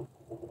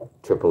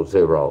 Triple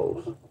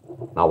zeros.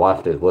 Now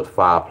watch this. What's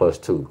 5 plus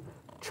 2?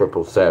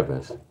 Triple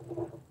sevens.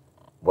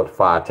 What's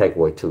 5 take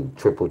away 2?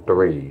 Triple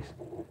threes.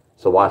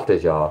 So watch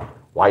this, y'all.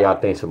 Why y'all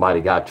think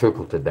somebody got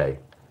triple today?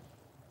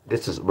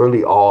 This is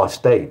really all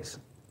states.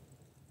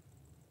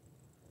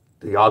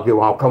 Do y'all get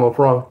where I'm coming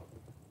from?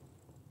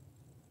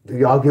 Do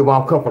y'all get where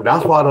I'm coming from?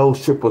 That's why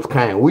those triples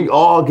came. We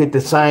all get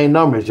the same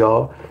numbers,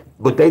 y'all.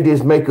 But they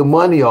just making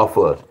money off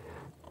us.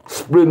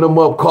 Splitting them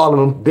up, calling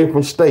them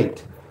different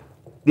states.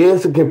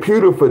 There's a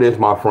computer for this,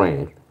 my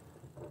friend.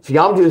 See,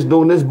 I'm just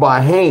doing this by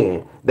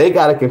hand. They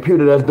got a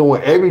computer that's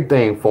doing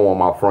everything for them,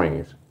 my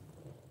friends.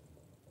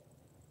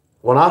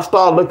 When I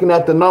start looking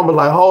at the numbers,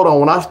 like, hold on.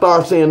 When I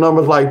start seeing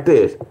numbers like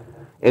this,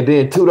 and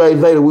then 2 days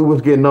later, we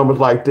was getting numbers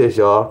like this,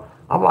 y'all.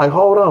 I'm like,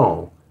 hold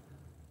on.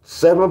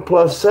 7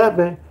 plus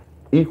 7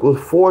 equals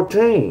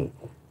 14.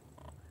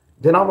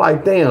 Then I'm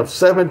like, damn,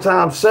 7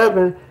 times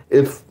 7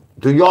 is,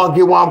 do y'all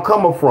get where I'm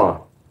coming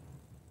from?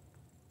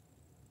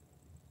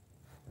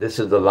 This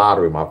is the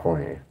lottery, my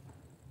friend.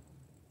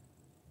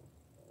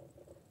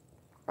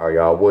 Are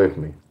y'all with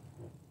me?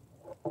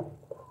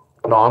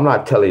 No, I'm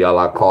not telling y'all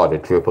I called the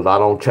triples. I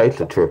don't chase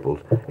the triples.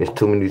 It's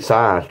too many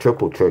signs,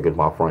 triple triggers,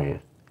 my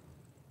friends.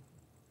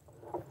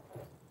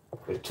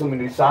 There's too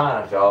many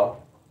signs,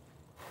 y'all.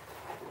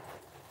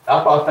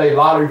 That's why I say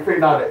lottery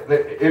figured out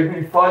it'd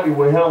be funny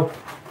with him.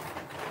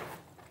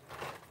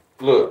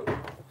 Look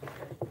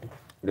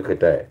at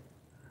that.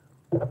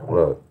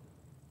 Look.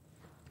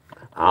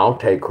 I don't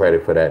take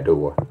credit for that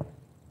door.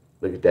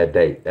 Look at that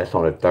date. That's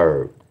on the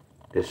 3rd.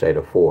 This say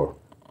the 4th.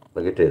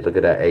 Look at this. Look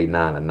at that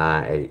 8-9 and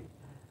 9-8.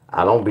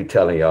 I don't be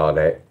telling y'all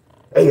that.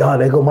 Hey, y'all,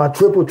 there go my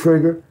triple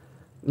trigger.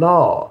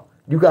 No,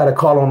 you got to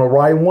call on the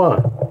right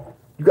one.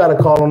 You got to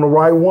call on the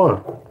right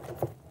one.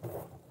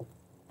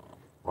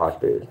 Watch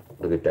this.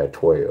 Look at that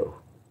 12.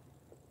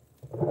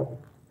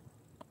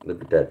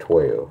 Look at that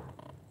 12.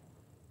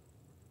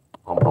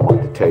 I'm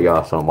about to tell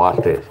y'all something.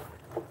 Watch this.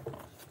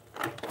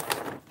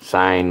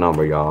 Same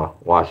number, y'all.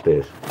 Watch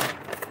this.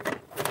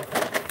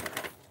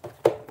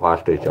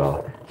 Watch this,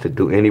 y'all. So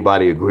do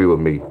anybody agree with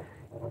me?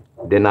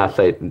 Didn't I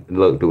say,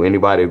 look, do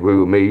anybody agree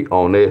with me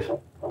on this?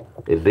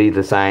 Is these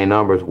the same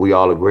numbers? We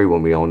all agree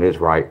with me on this,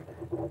 right?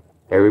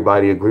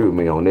 Everybody agree with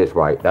me on this,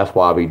 right? That's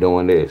why I be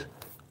doing this.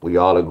 We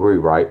all agree,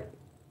 right?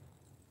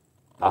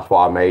 That's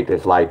why I made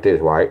this like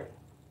this, right?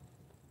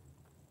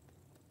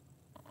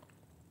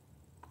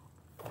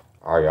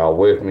 Are y'all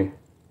with me?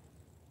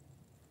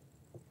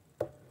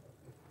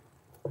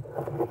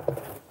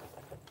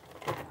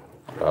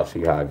 Y'all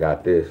see how I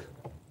got this?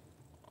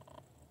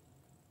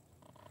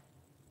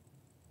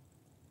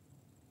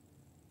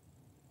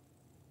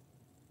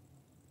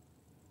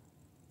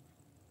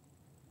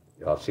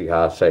 Y'all see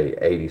how I say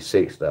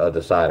 86? The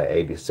other side of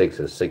 86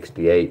 is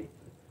 68.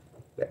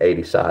 The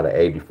 80 side of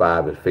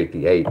 85 is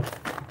 58.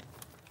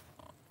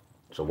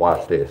 So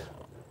watch this.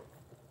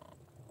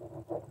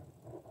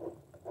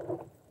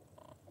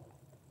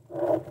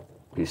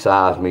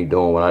 Besides me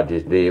doing what I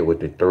just did with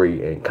the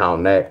 3 and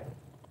counting that,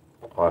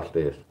 watch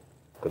this.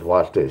 Because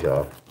watch this,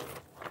 y'all.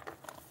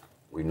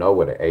 We know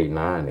what an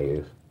 8-9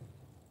 is.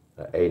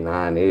 An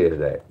 8-9 is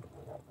that.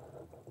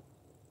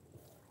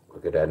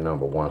 Look at that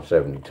number,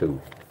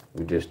 172.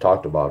 We just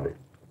talked about it.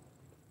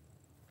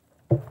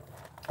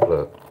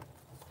 Look.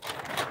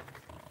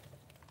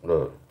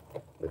 Look.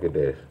 Look at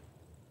this.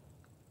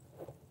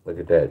 Look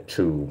at that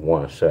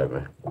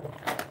 217.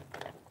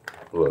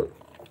 Look.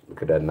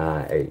 Look at that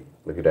 98.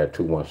 Look at that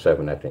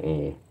 217 at the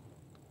end.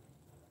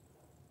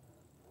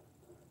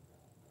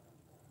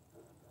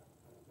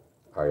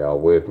 Are y'all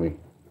with me?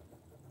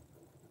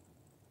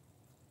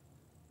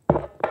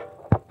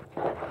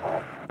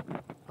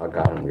 I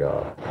got him,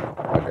 y'all.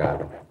 I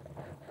got him.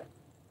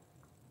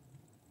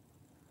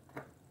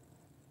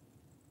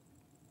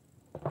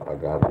 I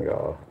got him,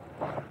 y'all.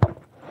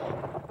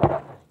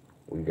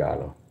 We got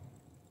him.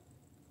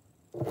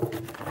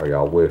 Are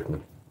y'all with me?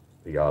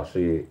 Do y'all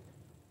see it?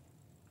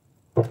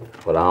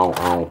 But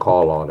I don't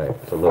call all that.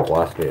 So look,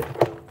 watch this.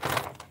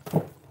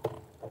 I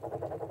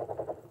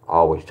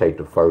always take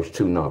the first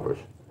 2 numbers.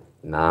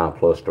 9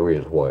 plus 3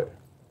 is what?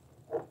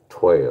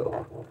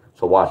 12.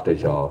 So watch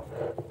this, y'all.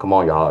 Come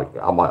on, y'all.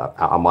 I'm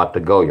about to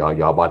go, y'all.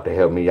 Y'all about to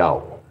help me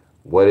out.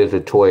 What is a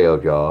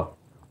 12, y'all?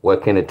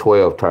 What can a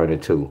 12 turn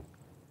into?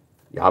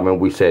 Y'all remember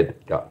we said,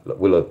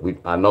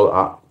 I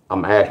know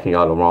I'm asking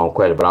y'all the wrong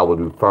question, but I was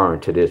referring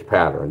to this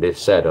pattern,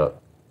 this setup.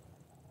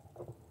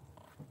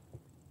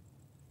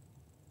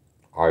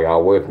 Are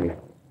y'all with me?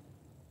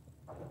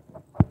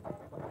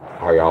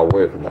 Are y'all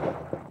with me?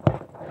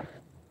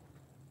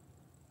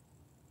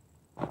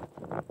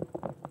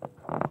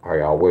 Are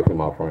y'all with me,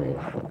 my friends?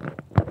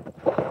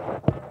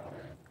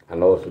 I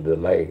know it's a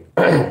delay.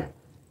 I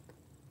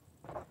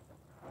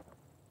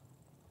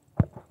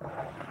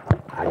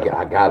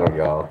got them,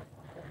 y'all.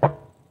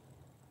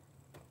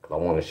 I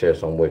want to share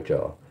some with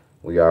y'all.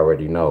 We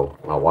already know.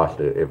 Now watch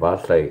this. If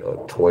I say a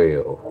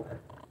 12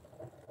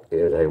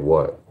 is a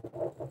what?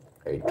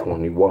 A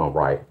 21,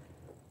 right?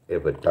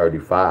 If a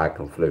 35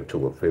 can flip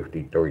to a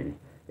 53.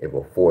 If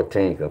a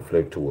 14 can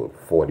flip to a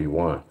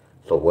 41.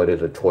 So what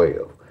is a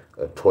 12?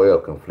 A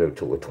 12 can flip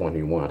to a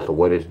 21. So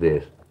what is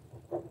this?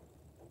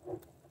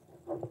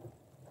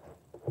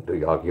 Do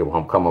y'all get where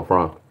I'm coming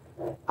from?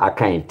 I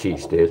can't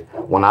teach this.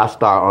 When I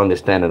start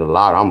understanding the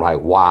lottery, I'm like,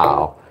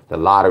 wow, the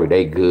lottery,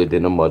 they good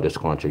than the mother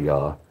scruncher,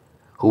 y'all.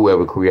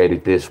 Whoever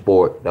created this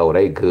sport, oh,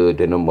 they good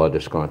than the mother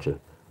scruncher.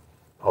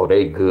 Oh,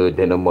 they good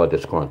than the mother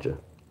scruncher.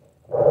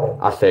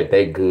 I said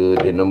they good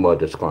than the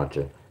mother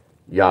scruncher.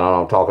 Y'all know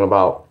what I'm talking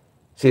about?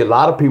 See, a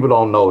lot of people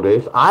don't know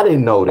this. I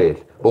didn't know this.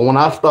 But when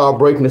I start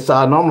breaking this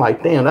out, I'm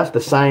like, damn, that's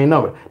the same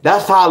number.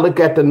 That's how I look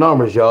at the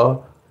numbers,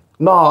 y'all.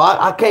 No,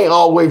 I can't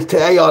always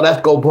tell, hey, y'all,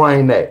 let's go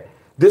brain that.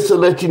 This will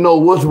let you know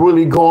what's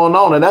really going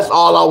on. And that's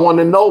all I want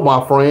to know,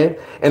 my friend.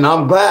 And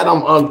I'm glad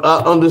I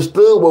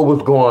understood what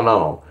was going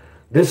on.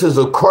 This is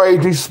a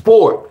crazy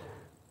sport.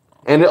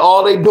 And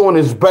all they doing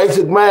is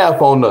basic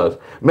math on us,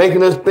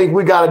 making us think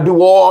we got to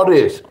do all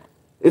this.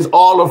 It's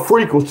all a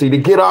frequency to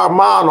get our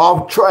mind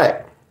off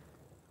track.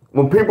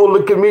 When people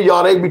look at me,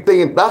 y'all, they be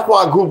thinking, that's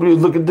why groupies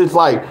look at this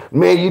like,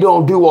 man, you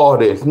don't do all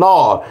this.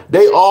 No,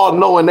 they all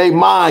know in their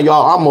mind,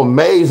 y'all, I'm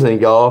amazing,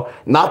 y'all.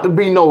 Not to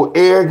be no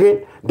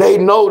arrogant. They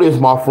know this,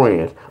 my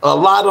friends. A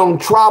lot of them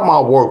try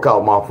my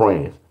workout, my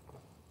friends.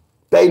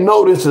 They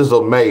know this is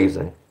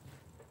amazing.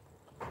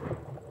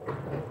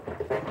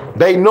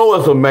 They know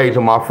it's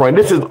amazing, my friend.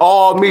 This is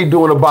all me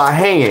doing it by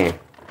hand.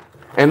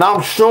 And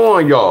I'm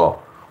showing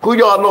y'all. Who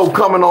y'all know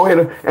coming on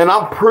here? And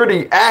I'm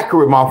pretty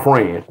accurate, my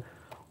friends.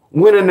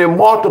 Winning in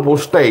multiple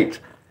states.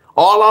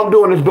 All I'm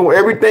doing is doing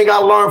everything I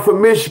learned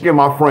from Michigan,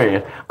 my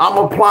friends. I'm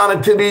applying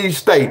it to these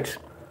states.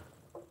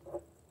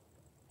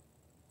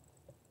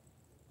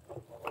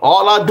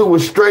 All I do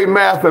is straight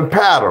math and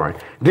pattern.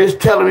 Just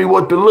telling me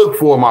what to look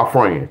for, my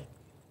friends.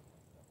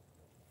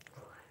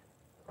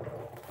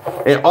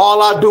 And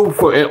all I do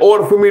in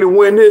order for me to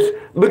win this,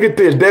 look at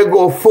this. There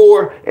go a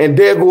 4 and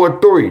there go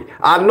a 3.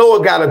 I know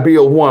it got to be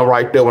a 1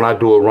 right there when I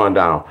do a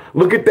rundown.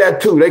 Look at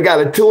that 2. They got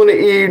a 2 in the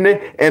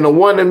evening and a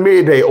 1 in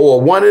midday, or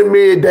a 1 in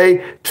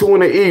midday, 2 in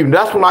the evening.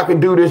 That's when I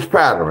can do this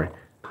pattern.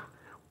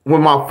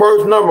 When my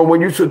first number, when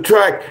you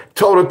subtract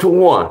total to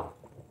 1.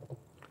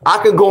 I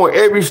can go in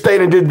every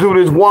state and just do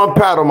this one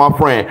pattern, my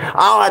friend. I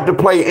don't have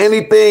to play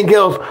anything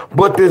else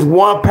but this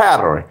one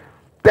pattern.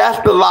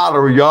 That's the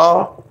lottery,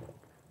 y'all.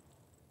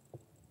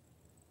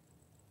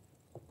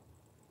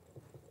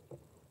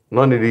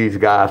 None of these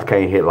guys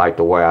can't hit like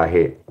the way I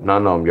hit.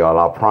 None of them, y'all.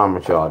 I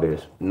promise y'all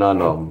this.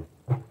 None of them.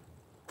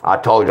 I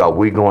told y'all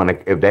we going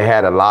to, if they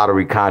had a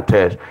lottery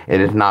contest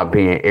and it's not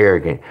being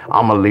arrogant,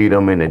 I'm going to leave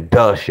them in the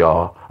dust,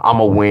 y'all. I'm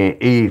going to win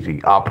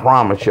easy. I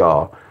promise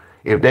y'all.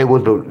 If they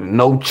was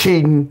no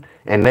cheating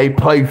and they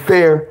play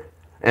fair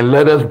and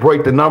let us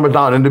break the numbers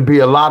down and to be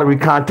a lottery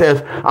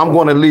contest, I'm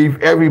going to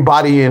leave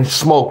everybody in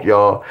smoke,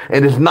 y'all.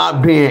 And it's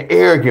not being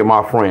arrogant,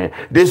 my friend.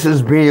 This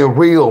is being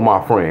real,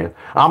 my friend.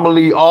 I'm going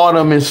to leave all of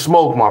them in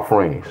smoke, my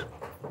friends.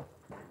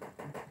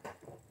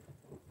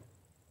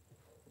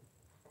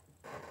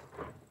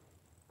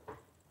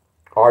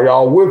 Are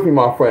y'all with me,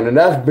 my friend? And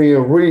that's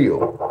being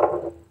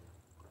real.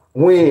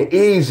 Win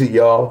easy,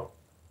 y'all.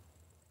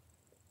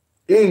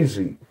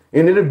 Easy.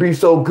 And it'll be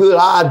so good,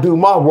 I do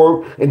my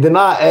work, and then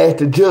I ask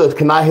the judge,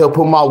 can I help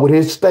him out with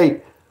his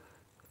state?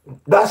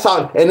 That's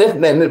how,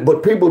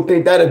 but people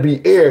think that'd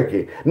be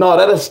arrogant. No,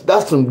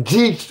 that's some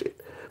G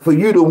shit for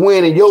you to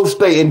win in your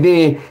state, and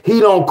then he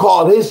don't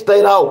call his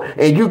state out,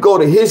 and you go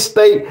to his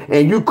state,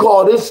 and you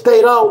call this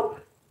state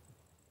out.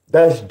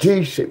 That's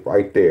G shit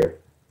right there.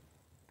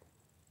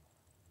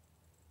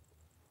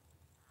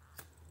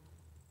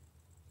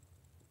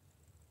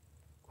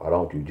 Why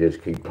don't you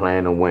just keep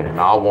playing and winning?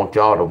 I want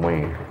y'all to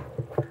win.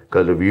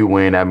 Because if you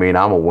win, that means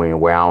I'm going to win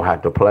where I don't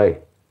have to play.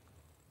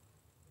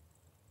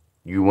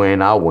 You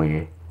win, I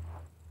win.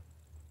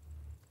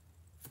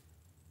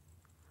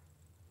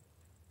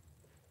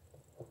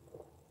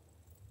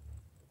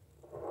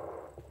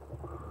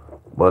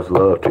 Much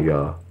love to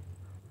y'all.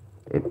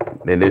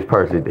 And this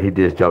person, he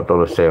just jumped on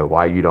and said,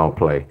 why you don't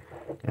play?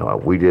 You know,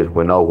 we just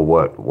went over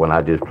when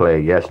I just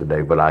played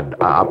yesterday. But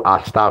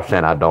I stopped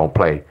saying I don't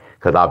play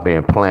because I've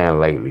been playing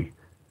lately.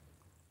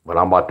 But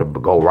I'm about to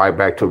go right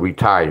back to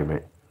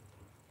retirement.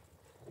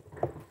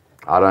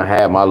 I done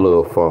had my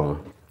little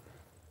fun.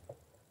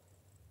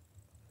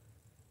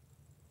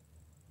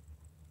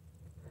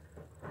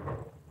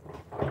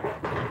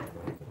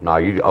 No,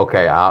 you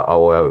okay?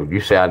 Well, you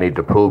say I need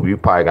to prove. You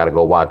probably got to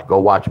go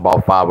watch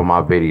about 5 of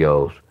my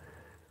videos.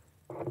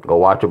 Go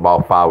watch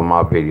about 5 of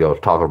my videos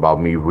talking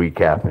about me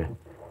recapping.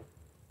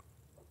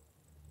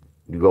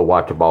 You go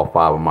watch about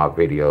 5 of my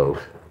videos,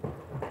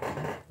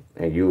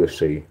 and you will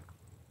see.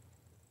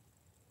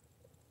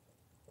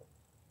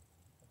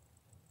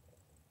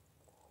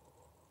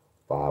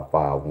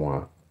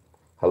 One.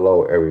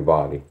 Hello,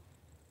 everybody.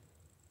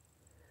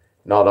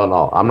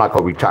 No. I'm not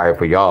gonna retire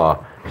for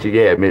y'all. See,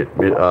 yeah, Miss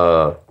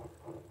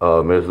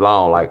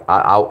Long. Like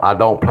I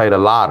don't play the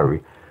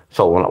lottery.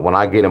 So when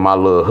I get in my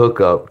little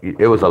hookup,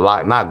 it was a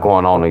lot not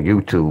going on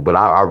YouTube. But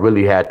I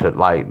really had to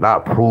like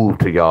not prove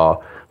to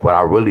y'all, but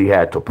I really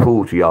had to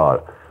prove to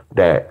y'all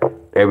that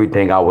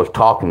everything I was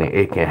talking,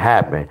 it can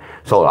happen.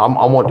 So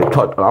I want to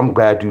touch. I'm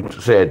glad you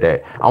said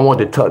that. I want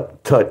to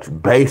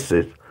touch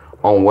bases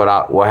on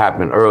what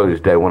happened earlier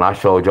today when I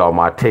showed y'all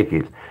my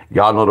tickets.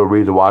 Y'all know the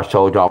reason why I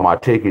showed y'all my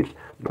tickets.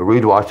 The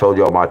reason why I showed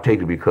y'all my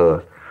ticket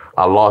because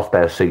I lost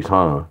that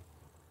 600.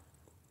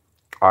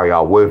 Are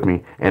y'all with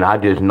me? And I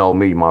just know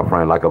me, my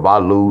friend. Like if I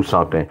lose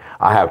something,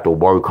 I have to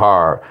work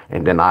hard,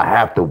 and then I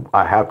have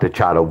to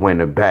try to win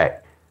it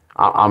back.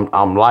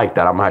 I'm like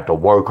that. I'm gonna have to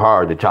work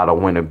hard to try to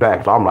win it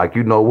back. So I'm like,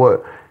 you know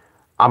what?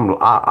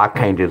 I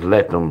can't just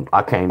let them.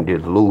 I can't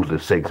just lose the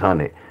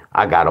 600.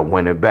 I gotta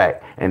win it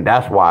back, and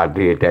that's why I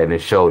did that and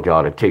showed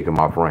y'all the ticket,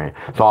 my friend.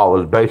 So I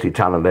was basically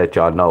trying to let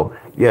y'all know,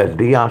 yes,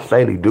 Deon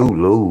Staley do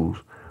lose,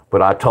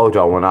 but I told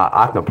y'all when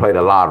I can play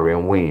the lottery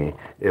and win.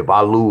 If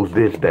I lose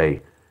this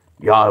day,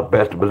 y'all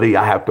best believe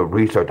I have to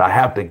research. I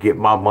have to get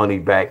my money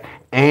back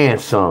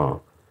and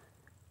some.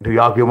 Do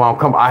y'all get where I'm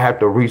coming? I have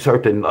to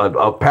research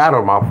a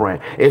pattern, my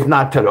friend. It's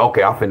not to,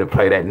 okay, I'm finna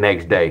play that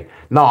next day.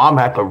 No, I'm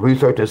gonna have to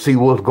research and see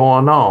what's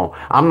going on.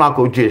 I'm not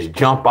gonna just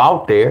jump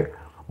out there,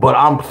 but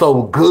I'm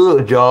so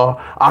good, y'all.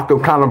 I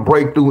can kind of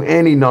break through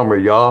any number,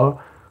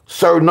 y'all.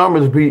 Certain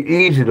numbers be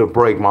easy to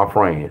break, my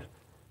friends.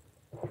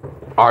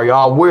 Are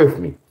y'all with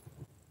me?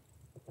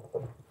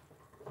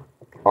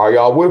 Are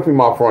y'all with me,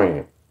 my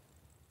friend?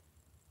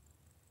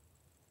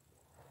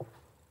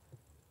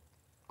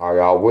 Are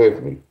y'all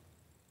with me?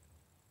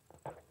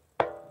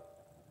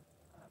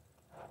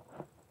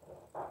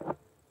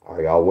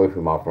 Are y'all with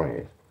me, my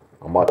friends?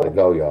 I'm about to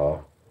go,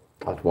 y'all.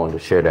 I just wanted to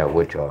share that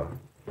with y'all.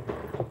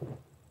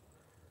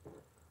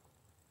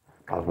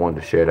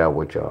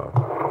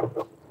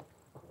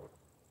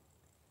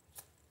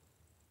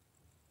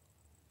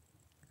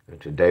 And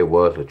today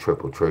was a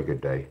triple trigger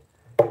day.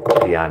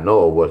 Yeah, I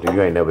know it was.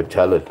 You ain't never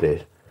tell us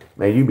this.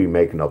 Man, you be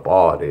making up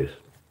all this.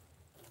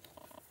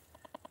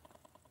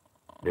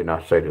 Didn't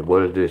I say this?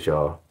 What is this,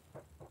 y'all?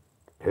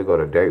 Here go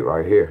the date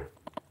right here.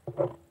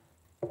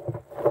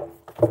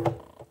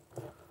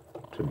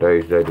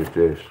 Today's date is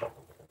this.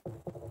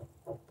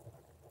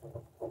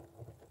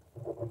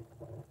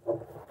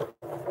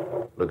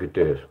 Look at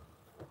this.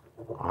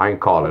 I ain't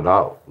call it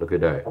out. Look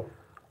at that.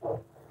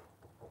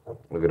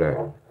 Look at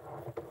that.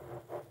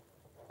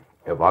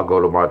 If I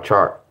go to my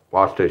chart,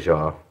 watch this,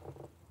 y'all.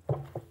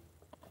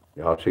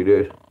 Y'all see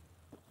this?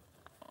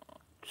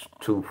 It's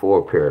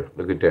 2-4 pair.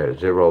 Look at that.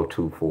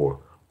 0-2-4,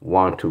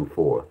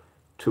 1-2-4,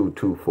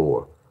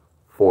 2-2-4,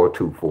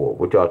 4-2-4.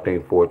 What y'all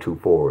think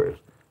 4-2-4 is?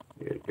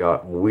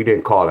 Y'all, we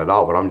didn't call it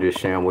out, but I'm just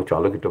sharing with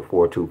y'all. Look at the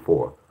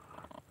 4-2-4.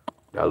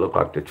 That look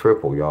like the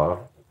triple,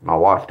 y'all. Now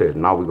watch this.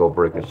 Now we go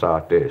break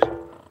inside this.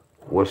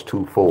 What's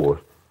 2 4s?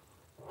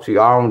 See,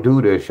 I don't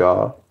do this,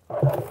 y'all,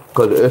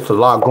 because it's a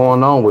lot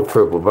going on with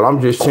triples. But I'm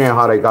just sharing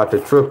how they got the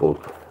triples.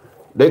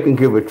 They can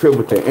give a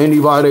triple to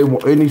anybody,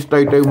 any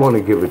state they want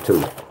to give it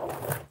to.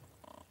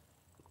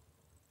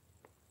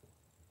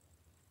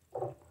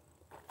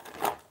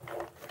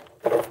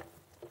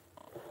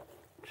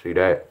 See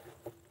that?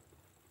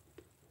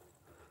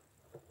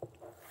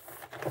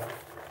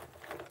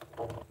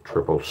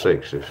 Triple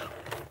sixes.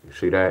 You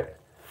see that?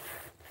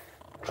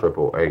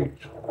 Triple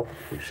eights.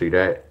 You see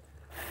that?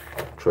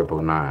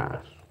 Triple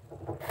nines.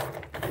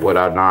 What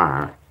a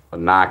 9? A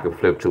 9 can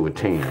flip to a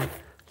 10.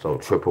 So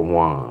triple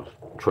ones,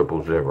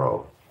 triple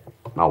zeros.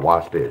 Now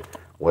watch this.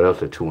 What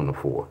else are 2 and a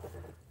 4?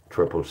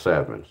 Triple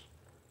sevens.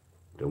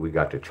 Then we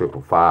got the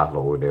triple fives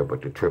over there,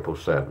 but the triple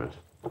sevens.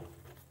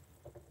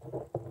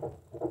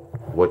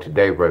 What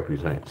today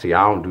represents? See,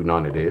 I don't do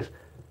none of this.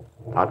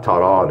 I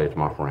taught all this,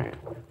 my friend.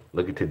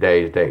 Look at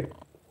today's date.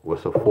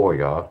 What's a 4,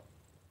 y'all?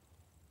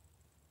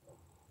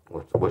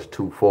 What's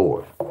 2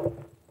 4s?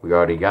 We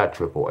already got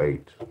triple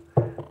eights.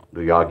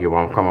 Do y'all get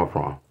where I'm coming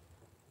from?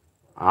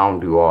 I don't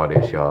do all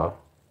this, y'all.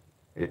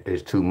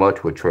 It's too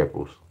much with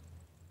triples.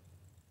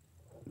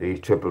 These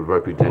triples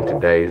represent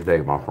today's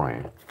day, my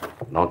friend.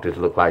 Don't this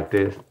look like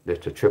this? This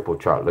the triple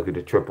chart. Look at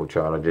the triple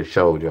chart I just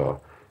showed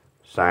y'all.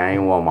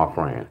 Same one, my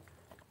friend.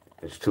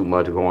 It's too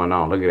much going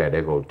on. Look at that.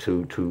 They go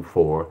 2, 2,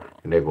 4,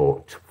 and they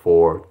go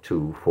 4,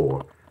 2,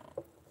 4.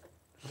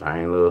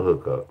 Same little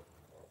hookup.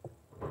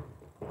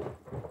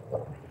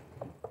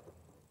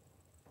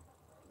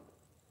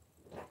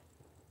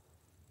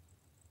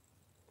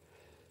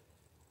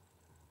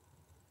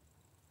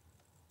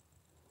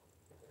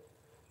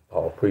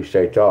 Oh,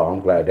 appreciate y'all.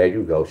 I'm glad there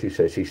you go. She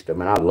said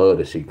man, I love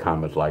to see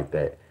comments like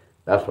that.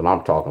 That's what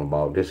I'm talking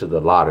about. This is the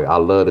lottery. I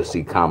love to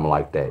see comments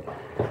like that.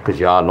 Because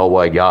y'all know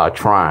what y'all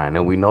trying.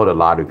 And we know the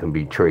lottery can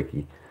be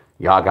tricky.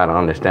 Y'all got to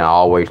understand. I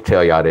always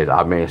tell y'all this.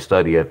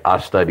 I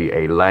study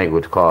a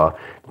language called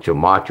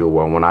gematria,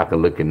 where when I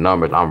can look at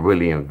numbers, I'm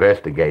really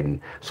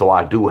investigating. So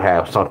I do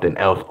have something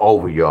else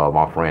over y'all,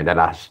 my friend, that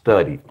I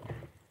studied.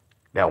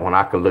 That when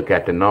I can look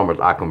at the numbers,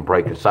 I can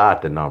break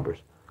inside the numbers.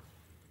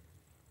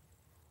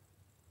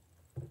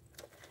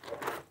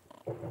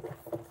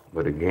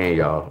 But again,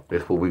 y'all,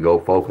 this is what we go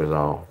focus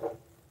on.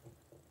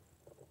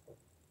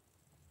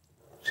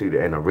 See,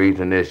 and the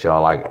reason is,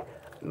 y'all, like,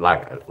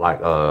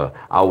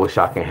 I wish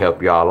I can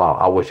help y'all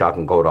out. I wish I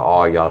can go to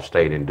all y'all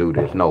state and do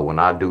this. No, when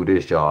I do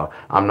this, y'all,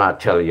 I'm not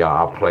telling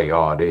y'all I play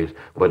all this,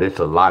 but it's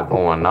a lot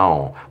going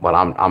on. But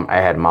I'm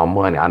adding my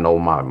money. I know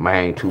my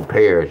main two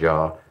pairs,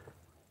 y'all.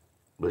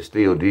 But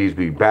still, these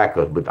be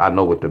backups. But I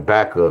know with the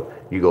backup,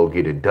 you go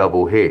get a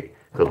double hit.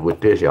 Because with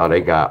this, y'all,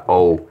 they got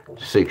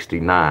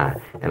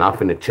 069. And I'm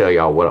finna tell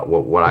y'all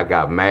what I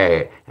got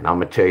mad. And I'm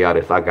going to tell y'all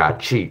this, I got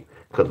cheap.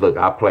 Because, look,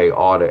 I played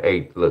all the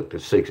 8. Look, the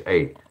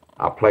 6-8.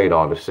 I played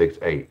all the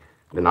 6-8.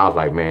 Then I was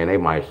like, man, they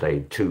might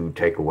say 2,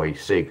 take away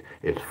 6,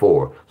 it's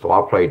 4. So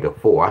I played the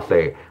 4. I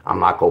said, I'm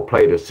not going to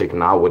play the 6,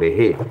 and I would have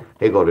hit.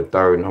 Here go the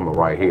third number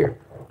right here.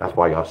 That's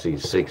why y'all see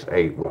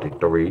 6-8 with the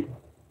 3.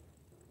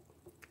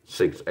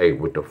 6-8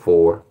 with the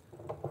 4.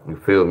 You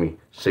feel me?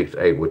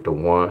 6-8 with the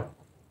 1.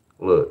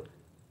 Look,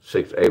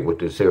 6-8 with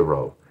the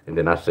 0. And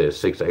then I said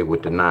 6-8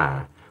 with the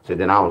 9. So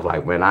then I was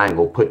like, man, I ain't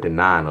gonna put the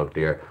 9 up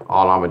there.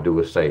 All I'm gonna do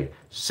is say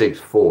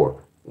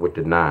 6-4 with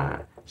the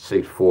 9.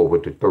 6-4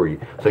 with the 3.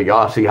 So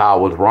y'all see how I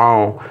was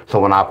wrong? So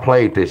when I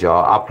played this,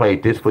 y'all, I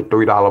played this for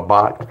 $3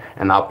 box,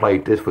 and I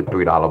played this for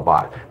 $3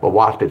 box. But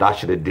watch this, I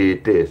should have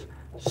did this.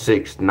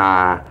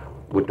 6-9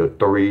 with the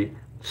 3,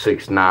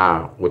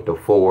 6-9 with the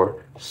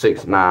 4,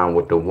 6-9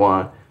 with the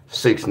 1,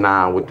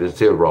 6-9 with the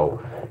 0.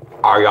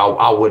 Y'all,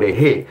 I would have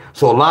hit.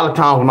 So a lot of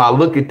times when I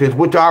look at this,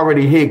 which I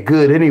already hit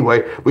good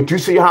anyway, but you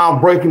see how I'm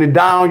breaking it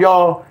down,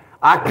 y'all?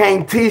 I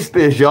can't teach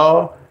this,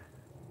 y'all.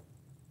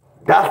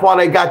 That's why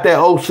they got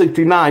that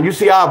 069. You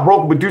see how I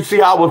broke, but you see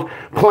how I was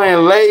playing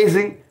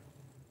lazy?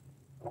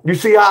 You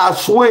see how I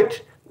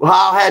switched?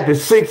 How I had the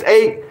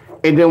 6-8,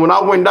 and then when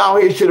I went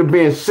down here, it should have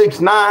been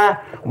 6-9,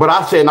 but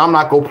I said, I'm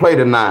not going to play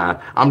the 9.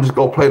 I'm just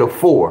going to play the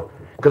 4.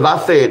 Because I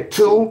said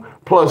 2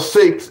 plus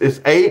 6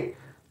 is 8.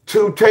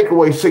 2 take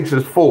away 6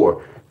 is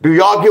 4. Do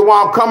y'all get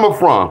where I'm coming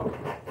from?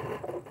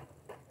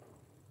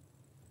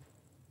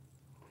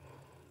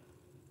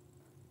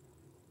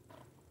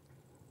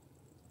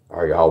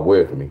 Are y'all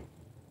with me?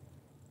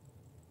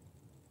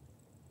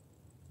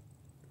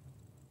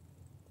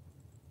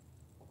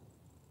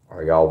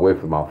 Are y'all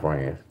with me, my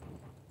friends?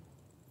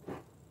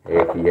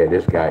 Heck yeah,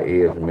 this guy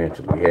is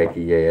mentally. Heck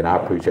yeah, and I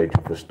appreciate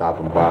you for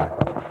stopping by.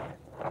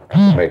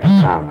 Making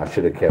time. I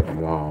should have kept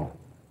you on.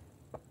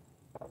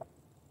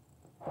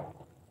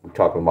 We're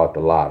talking about the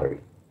lottery.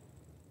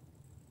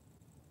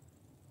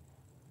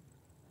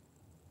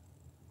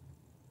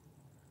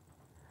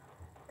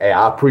 Hey,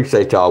 I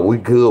appreciate y'all. We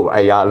good.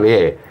 Hey, y'all,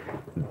 yeah.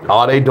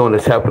 All they doing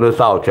is helping us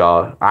out,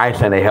 y'all. I ain't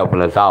saying they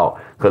helping us out,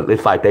 because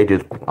it's like they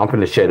just, I'm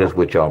finna share this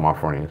with y'all, my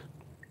friends.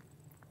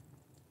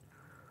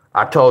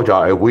 I told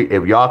y'all,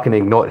 if y'all can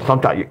ignore it,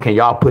 sometimes, can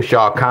y'all push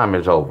y'all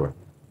comments over?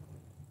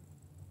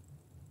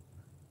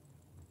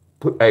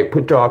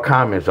 Put y'all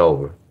comments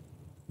over.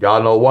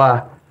 Y'all know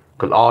why?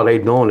 Because all they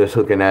doing is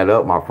hooking that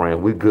up, my friends.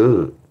 We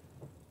good.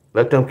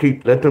 Let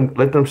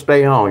them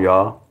stay on,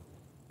 y'all.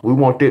 We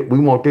want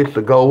this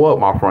to go up,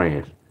 my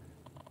friends.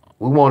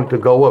 We want it to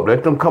go up.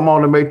 Let them come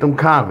on and make them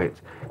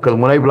comments. Because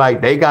when they be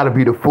like, they got to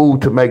be the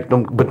food to make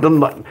them, but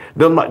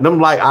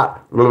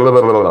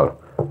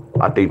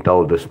I think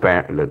those,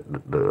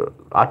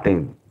 I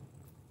think,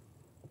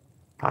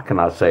 how can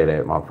I say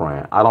that, my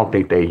friend? I don't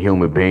think they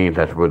human beings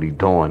that's really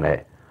doing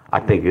that. I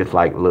think it's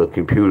like a little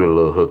computer,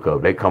 little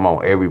hookup. They come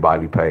on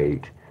everybody's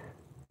page.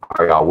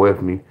 Are y'all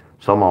with me?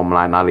 Some of them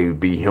might not even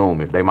be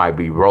humans. They might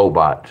be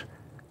robots.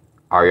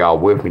 Are y'all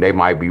with me? They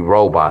might be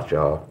robots,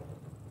 y'all.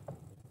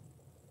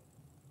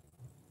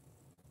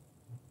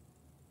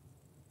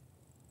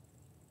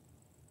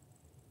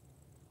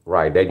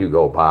 Right, there you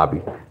go,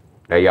 Bobby.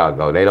 There y'all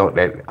go.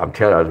 I'm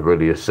telling you, it's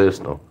really a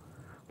system.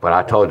 But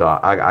I told y'all,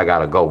 I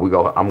gotta go.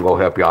 I'm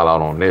gonna help y'all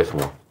out on this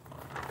one.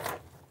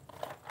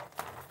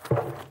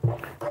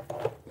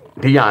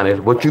 Deon,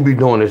 what you be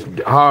doing is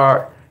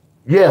hard.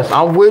 Yes,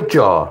 I'm with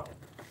y'all.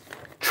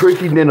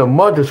 Tricky than a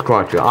mother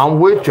scruncher. I'm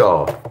with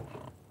y'all.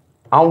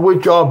 I'm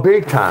with y'all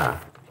big time.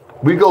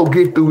 We go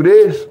get through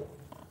this.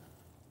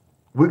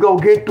 We go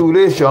get through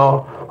this,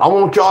 y'all. I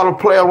want y'all to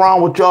play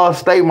around with y'all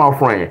state, my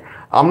friend.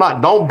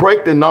 Don't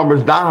break the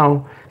numbers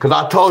down, because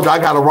I told you I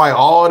got to write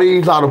all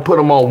these out and put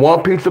them on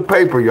one piece of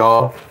paper,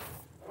 y'all.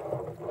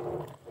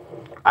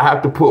 I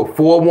have to put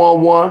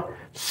 411,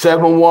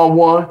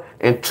 711,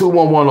 and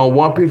 211 on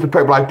one piece of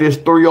paper, like this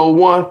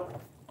 301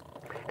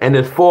 and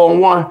this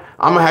 401.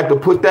 I'm going to have to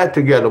put that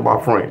together,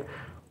 my friend.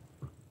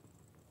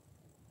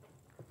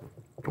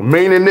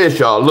 Meaning this,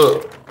 y'all,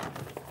 look.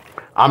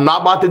 I'm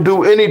not about to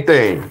do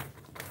anything.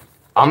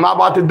 I'm not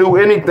about to do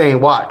anything.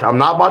 Watch. I'm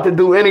not about to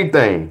do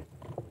anything.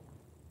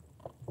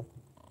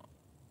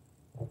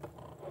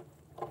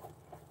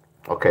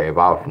 Okay, if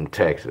I was from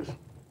Texas.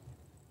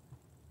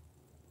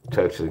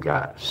 Texas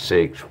got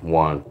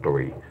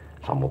 613.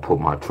 So I'm going to put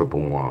my triple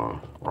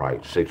ones,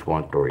 right?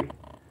 613.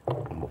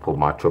 I'm going to put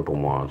my triple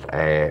ones.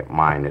 Add,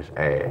 minus,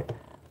 add.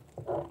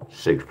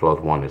 6 plus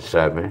 1 is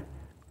 7.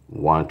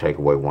 1 take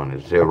away 1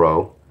 is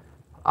 0.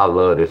 I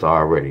love this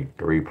already.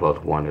 3 plus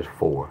 1 is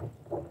 4.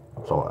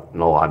 So,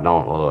 no, I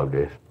don't love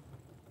this.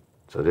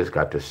 So this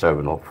got the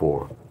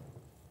 704.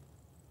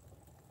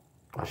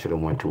 I should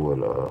have went to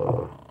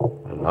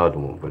another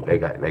one, but they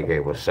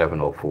gave us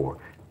 704.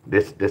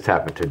 This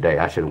happened today.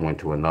 I should have went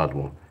to another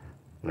one.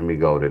 Let me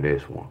go to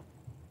this one.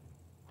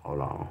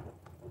 Hold on.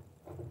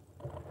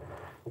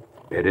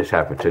 Yeah, this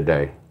happened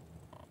today.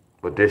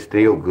 But this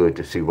still good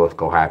to see what's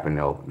gonna happen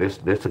though.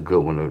 This a good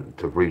one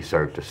to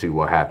research to see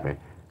what happened.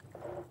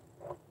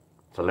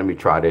 So let me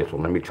try this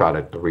one. Let me try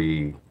the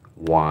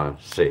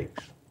 316.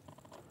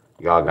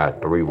 Y'all got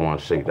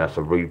 316. That's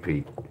a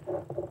repeat.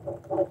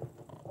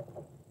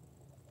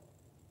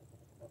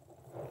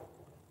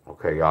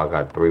 Okay, y'all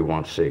got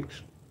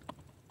 316.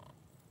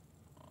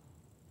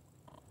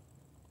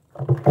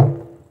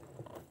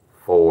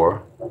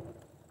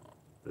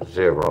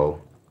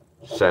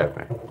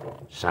 407.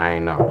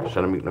 Same number.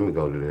 So let me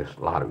go to this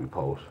lottery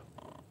post.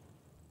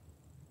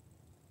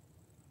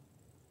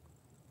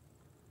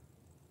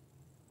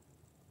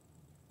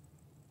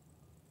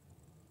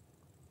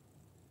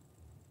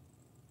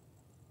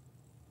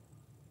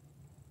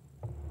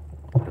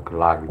 The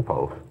lottery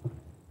post.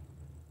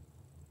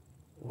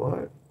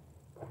 What?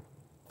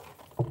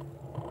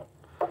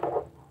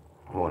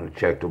 I want to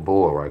check the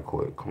board right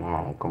quick. Come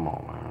on,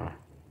 man.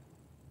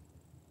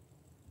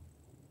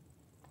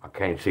 I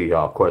can't see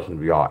y'all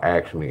questions. If y'all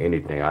ask me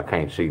anything, I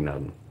can't see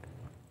nothing.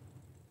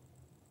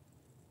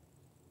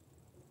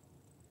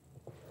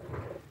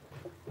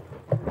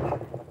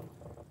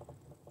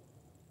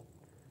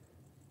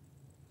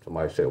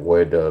 Somebody said,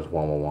 where does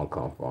 111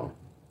 come from?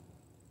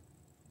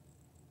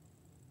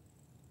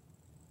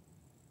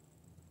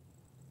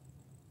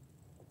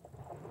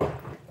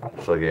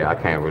 So yeah, I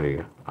can't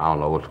really, I don't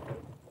know what's,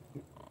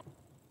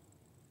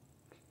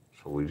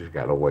 so we just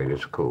gotta wait.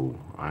 It's cool.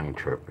 I ain't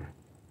tripping.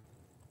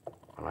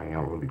 I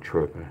am really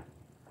tripping.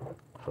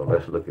 So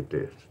let's look at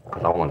this.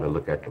 Because I wanted to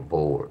look at the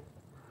board.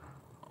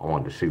 I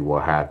wanted to see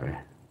what happened.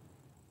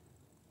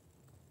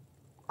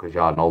 Because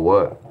y'all know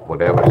what?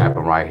 Whatever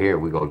happened right here,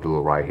 we gonna do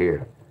it right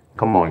here.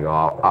 Come on,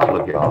 y'all.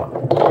 Look, y'all.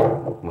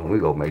 We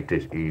gonna make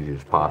this easy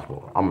as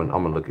possible. I'm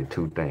gonna look at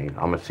two things.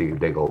 I'm gonna see if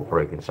they go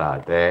break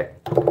inside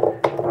that.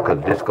 Because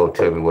this gonna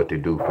tell me what to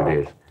do for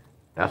this.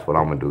 That's what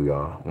I'm gonna do,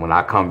 y'all. When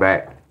I come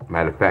back,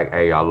 matter of fact,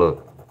 hey, y'all,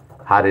 look.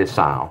 How this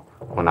sound?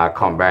 When I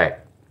come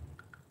back,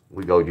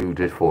 we go use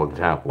this for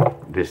example,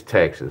 this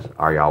Texas.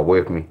 Are y'all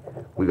with me?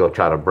 We go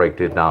try to break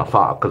this down.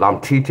 So, cause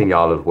I'm teaching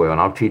y'all as well, and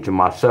I'm teaching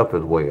myself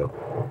as well.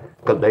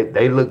 Cause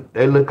they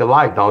look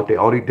alike, don't they?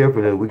 Only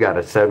difference is we got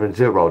a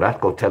 7-0. That's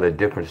gonna tell a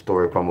different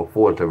story from a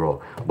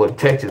 4-0. But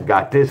Texas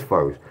got this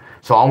first.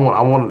 So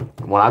I want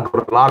when I go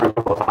to the lottery,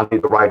 I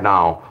need to write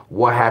down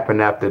what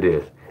happened after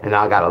this. And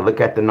I gotta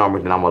look at the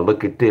numbers, and I'm gonna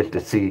look at this to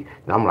see.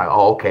 And I'm like,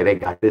 oh, okay, they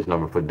got this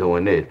number for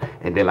doing this.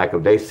 And then like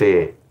if they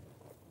said,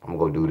 I'm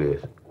gonna do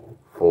this.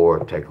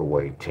 4 take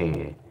away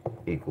 10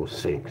 equals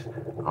 6.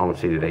 I'm gonna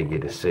see that they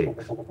get a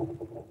 6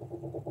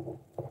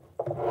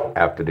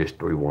 after this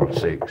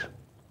 316.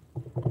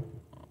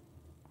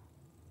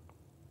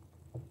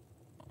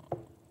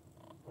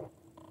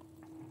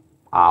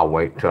 I'll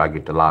wait till I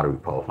get the lottery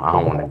post. I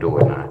don't want to do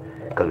it now.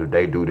 Because if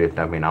they do this,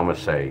 I mean, I'm going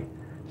to say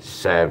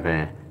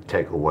 7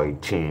 take away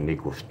 10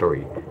 equals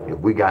 3. If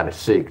we got a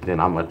 6, then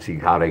I'm going to see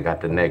how they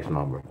got the next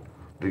number.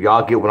 Do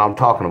y'all get what I'm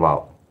talking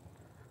about?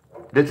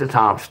 This is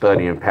how I'm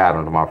studying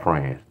patterns, my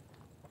friends.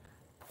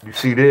 You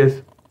see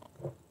this?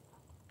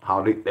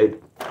 How they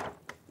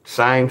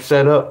same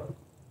setup.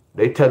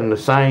 They telling the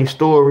same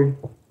story.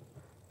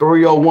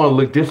 301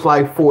 look just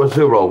like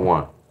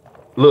 401.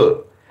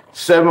 Look,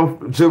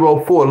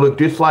 704 look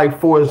just like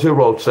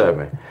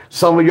 407.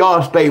 Some of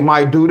y'all state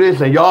might do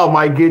this and y'all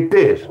might get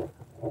this.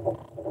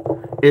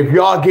 If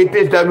y'all get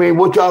this, that means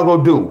what y'all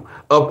gonna do?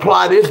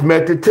 Apply this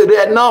method to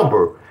that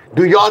number.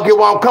 Do y'all get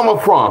where I'm coming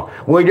from?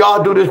 When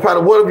y'all do this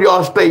pattern, what if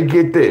y'all state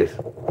get this?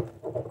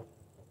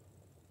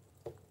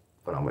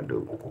 What I'm gonna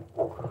do?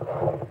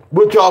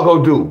 What y'all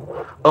gonna do?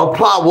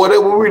 Apply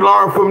whatever we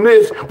learn from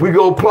this, we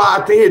go apply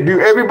it to here. Do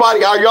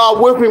everybody, are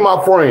y'all with me,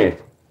 my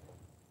friends?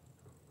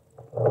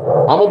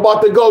 I'm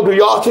about to go. Do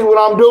y'all see what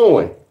I'm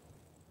doing?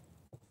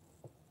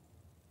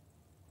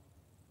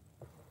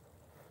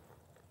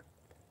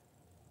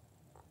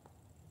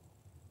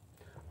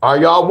 Are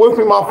y'all with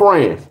me, my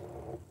friends?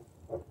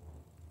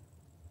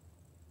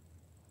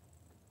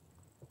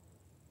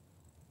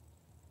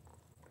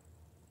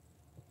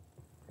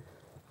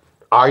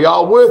 Are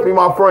y'all with me,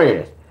 my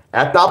friends?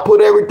 After I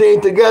put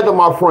everything together,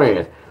 my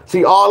friends,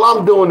 see, all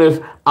I'm doing is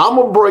I'm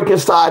going to break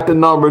inside the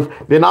numbers,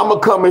 then I'm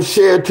going to come and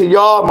share it to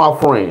y'all, my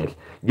friends.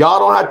 Y'all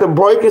don't have to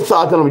break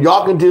inside the numbers.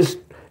 Y'all can just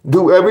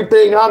do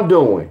everything I'm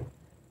doing.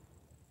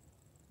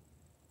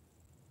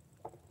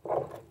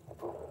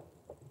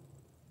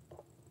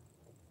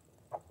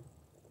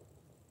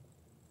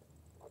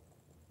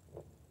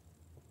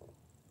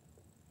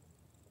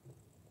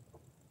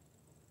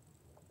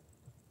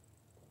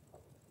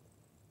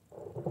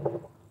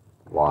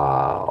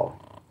 Wow.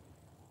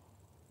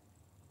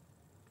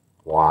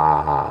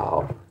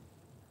 Wow.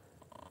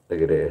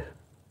 Look at this.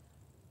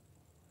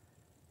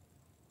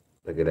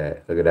 Look at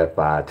that. Look at that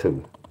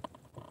 5-2.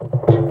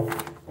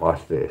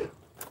 Watch this.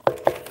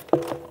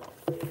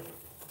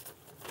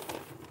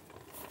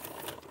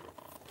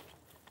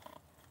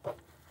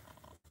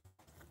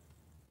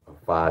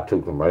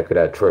 5-2. Look at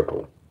that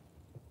triple.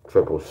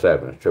 Triple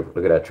seven. Triple.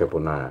 Look at that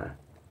triple nine.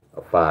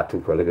 A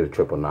 5-2. Look at the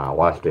triple nine.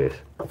 Watch this.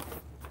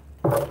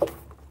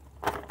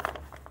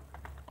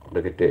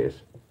 Look at this.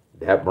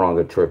 That brung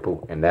a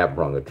triple and that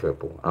brung a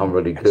triple. I'm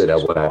really good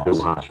at what I do,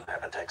 huh?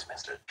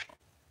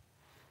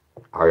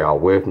 Are y'all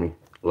with me?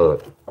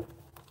 Look.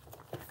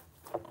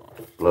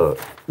 Look.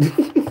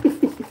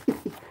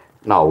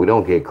 No, we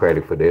don't get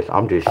credit for this.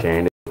 I'm just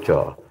sharing it with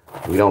y'all.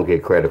 We don't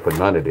get credit for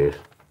none of this.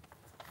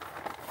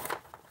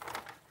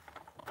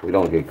 We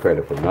don't get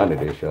credit for none of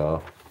this,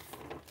 y'all.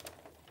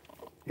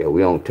 Yeah, we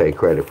don't take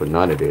credit for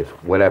none of this.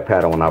 Where that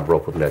pattern when I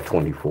broke from that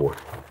 24?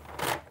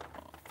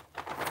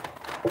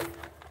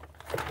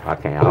 I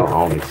can't. I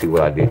only see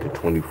what I did to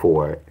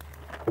 24.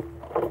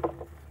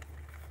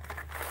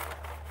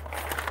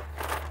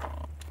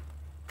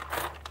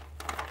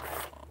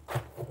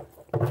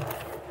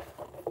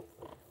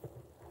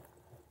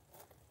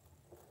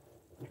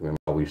 Remember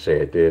we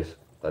said this?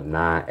 A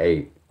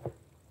 9-8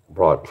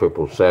 brought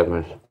triple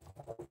sevens.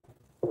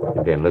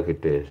 And then look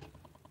at this.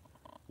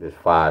 This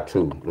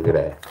 5-2. Look at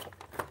that.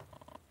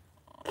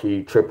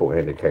 Key triple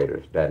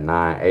indicators. That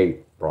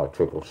 9-8 brought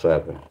triple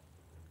sevens.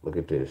 Look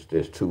at this.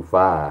 This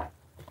 2-5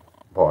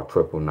 brought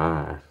triple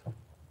nines.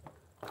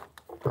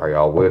 Are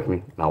y'all with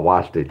me? Now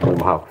watch this.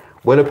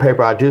 Where the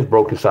paper I just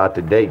broke inside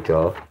the date,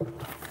 y'all.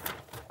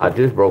 I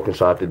just broke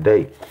inside the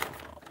date.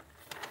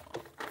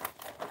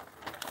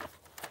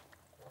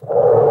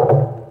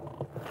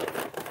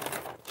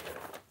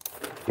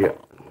 Yeah.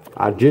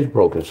 I just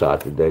broke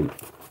inside the date.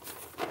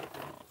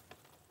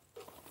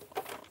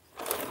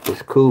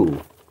 It's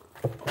cool.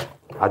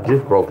 I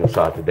just broke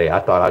inside today. I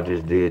thought I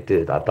just did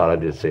this. I thought I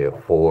just said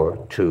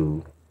 4,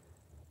 2.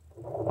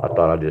 I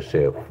thought I just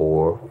said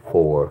 4,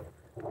 4,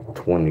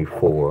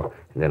 24.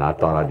 And then I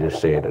thought I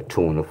just said a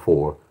 2 and a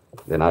 4.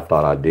 Then I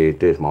thought I did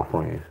this, my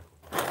friends.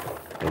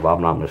 If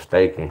I'm not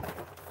mistaken,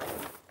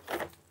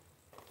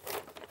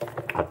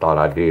 I thought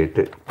I did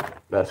this.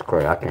 That's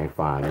crazy. I can't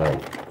find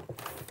nothing.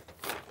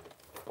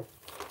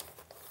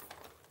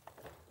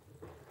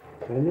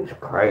 Man, it's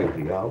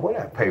crazy, y'all. Where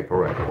that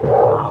paper at?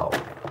 Wow.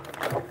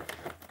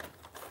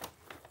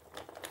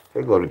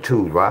 They go to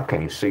twos, bro. I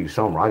can't see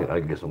something. I gotta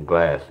get some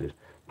glasses.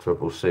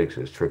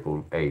 666s,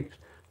 888s,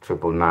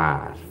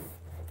 999s,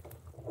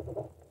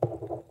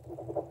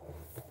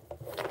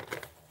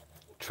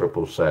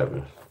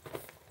 777s.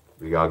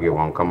 Do y'all get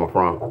where I'm coming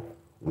from?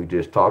 We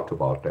just talked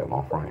about that,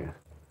 my friends.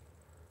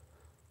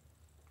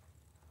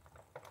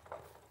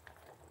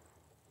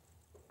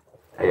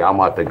 Hey, I'm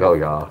about to go,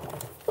 y'all.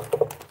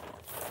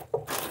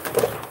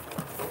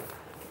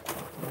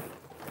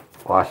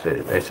 Watch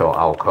this. They so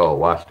out cold.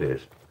 Watch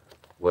this.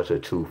 What's a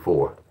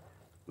 2-4?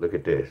 Look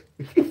at this.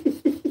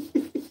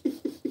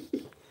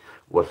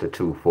 What's a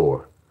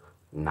 2-4?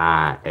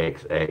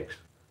 9XX.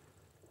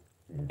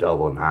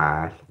 Double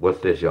nines. What's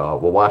this, y'all?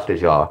 Well, watch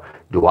this, y'all.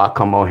 Do I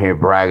come on here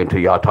bragging to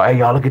y'all? Hey,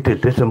 y'all, look at this.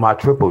 This is my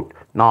triple.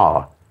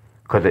 Nah.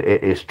 Because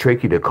it's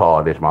tricky to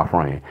call this, my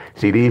friend.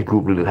 See, these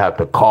group leaders have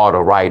to call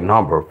the right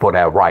number for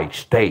that right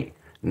state.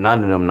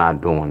 None of them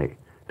not doing it.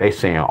 They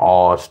saying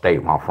all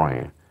state, my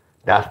friend.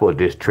 That's what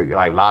this trick,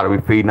 like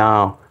lottery fee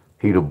now,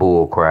 he the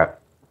bull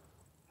crap.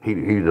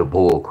 He's the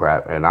bull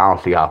crap, and I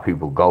don't see how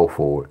people go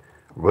for it.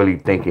 Really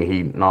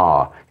thinking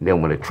nah. And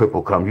then when the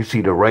triple comes, you see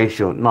the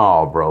ratio,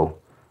 nah, bro.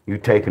 You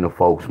taking the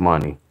folks'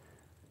 money.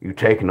 You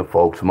taking the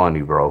folks'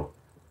 money, bro.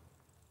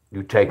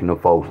 You taking the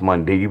folks'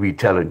 money. Then you be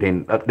telling,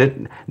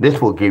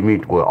 this will get me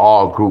with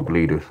all group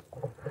leaders.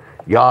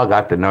 Y'all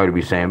got the nerve to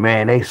be saying,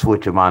 man, they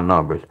switching my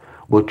numbers.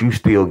 But you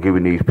still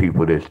giving these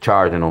people this,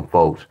 charging them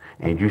folks,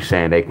 and you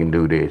saying they can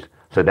do this.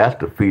 So that's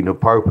defeating the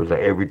purpose of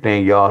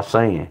everything y'all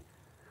saying.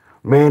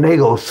 Man, they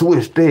gonna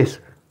switch this.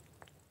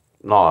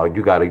 No,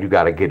 you gotta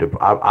get it.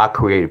 I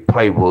created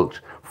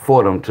playbooks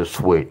for them to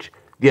switch.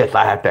 Yes,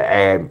 I have to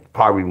add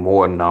probably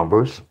more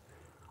numbers.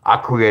 I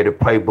created a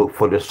playbook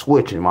for the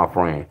switching, my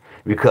friend,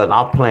 because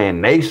I'm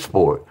playing their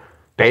sport.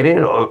 They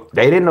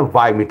didn't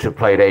invite me to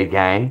play their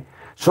game.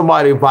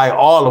 Somebody invite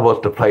all of us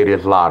to play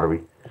this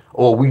lottery.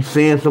 Or we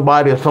seeing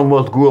somebody, or some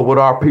of us grew up with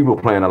our people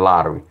playing the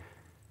lottery.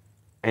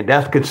 And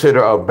that's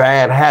considered a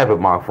bad habit,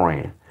 my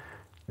friend.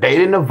 They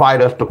didn't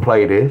invite us to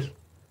play this.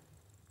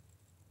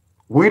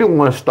 We the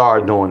ones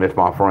start doing this,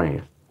 my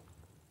friends.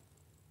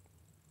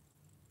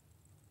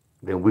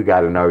 Then we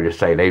got a nerve to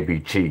say they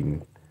be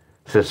cheating.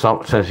 Since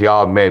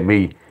y'all met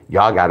me,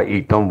 y'all got to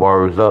eat them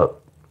words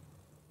up.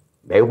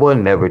 They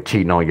wasn't never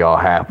cheating on y'all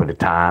half of the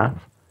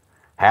times.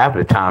 Half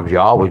of the times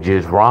y'all was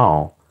just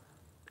wrong.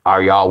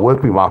 Are y'all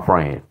with me, my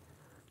friend?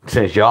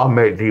 Since y'all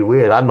met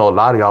D-Wiz, I know a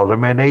lot of y'all,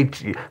 man,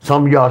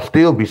 some of y'all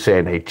still be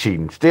saying they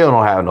cheating. Still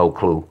don't have no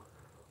clue.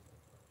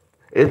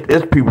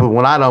 It's people,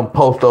 when I done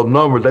post up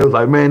numbers, they was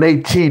like, man,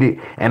 they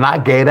cheated. And I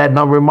gave that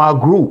number in my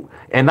group.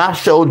 And I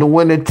showed the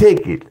winning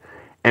ticket.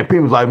 And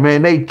people was like,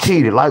 man, they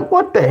cheated. Like,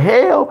 what the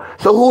hell?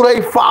 So who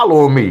they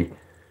following me?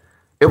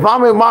 If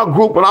I'm in my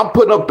group and I'm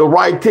putting up the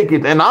right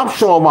tickets and I'm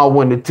showing my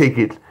winning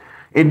tickets,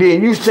 and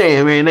then you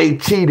saying, man, they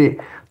cheated,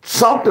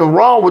 something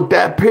wrong with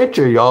that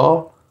picture,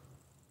 y'all.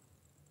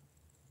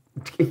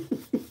 Do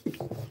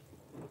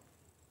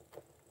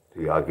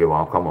y'all get where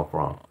I'm coming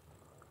from?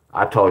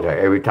 I told you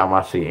every time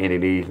I see any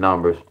of these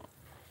numbers,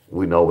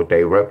 we know what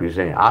they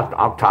represent.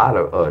 I'm tired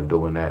of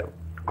doing that.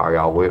 Are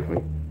y'all with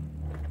me?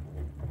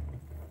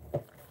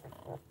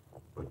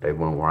 But they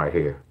went right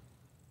here.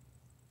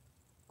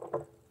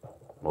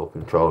 More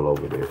control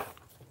over this.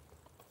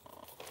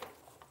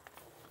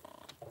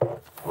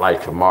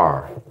 Like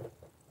tomorrow.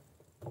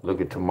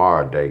 Look at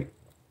tomorrow date.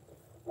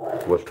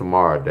 What's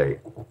tomorrow date?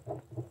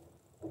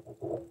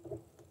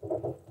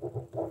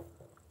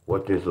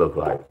 What this look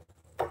like?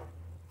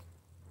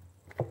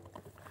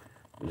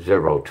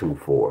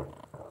 024,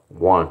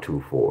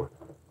 124,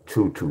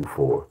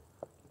 224,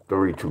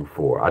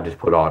 324. I just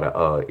put all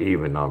the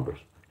even numbers.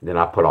 Then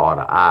I put all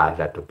the I's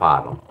at the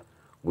bottom.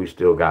 We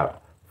still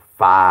got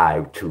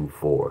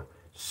 524,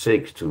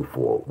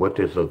 624. What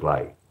this look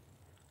like?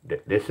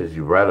 This is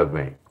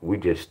irrelevant. We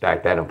just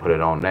stack that and put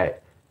it on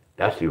that.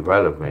 That's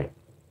irrelevant.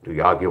 Do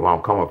y'all get where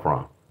I'm coming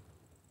from?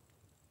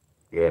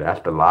 Yeah,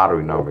 that's the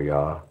lottery number,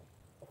 y'all.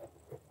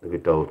 Look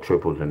at those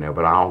triples in there,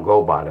 but I don't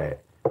go by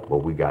that. But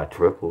we got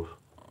triples.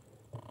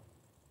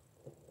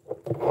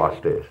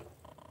 Watch this.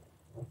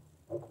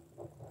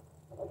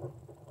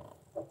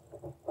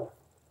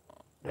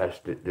 That's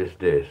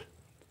this.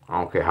 I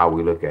don't care how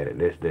we look at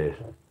it. This.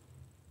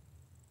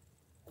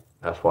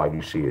 That's why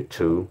you see a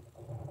 2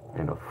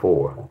 and a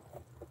 4.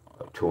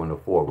 A 2 and a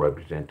 4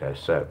 represent that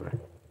 7.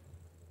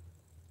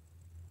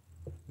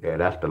 Yeah,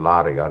 that's the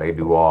lottery, y'all. They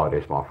do all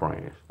this, my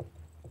friends.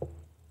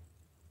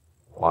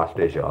 Watch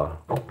this, y'all.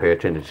 Pay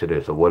attention to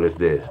this. So what is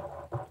this?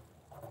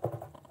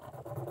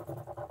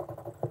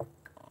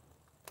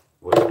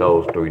 What's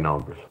those 3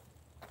 numbers?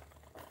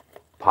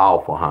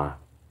 Powerful, huh?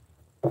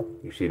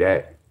 You see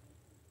that?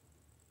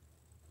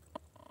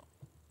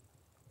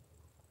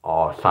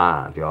 All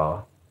signs,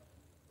 y'all.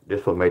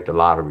 This will make the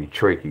lottery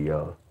tricky,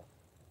 y'all.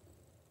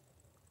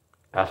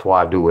 That's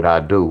why I do what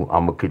I do.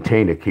 I'm going to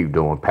continue to keep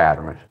doing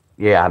patterns.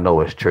 Yeah, I know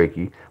it's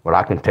tricky, but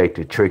I can take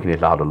the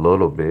trickiness out a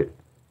little bit.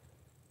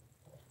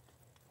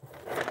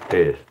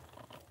 This.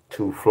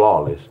 2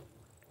 flawless.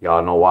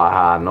 Y'all know why,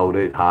 how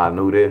I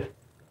knew this?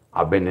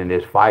 I've been in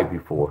this fight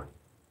before.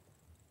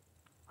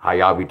 How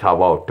y'all be talking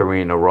about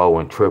 3 in a row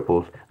and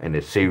triples and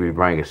the series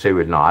bring a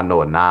series. No, I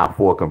know a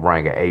 9-4 can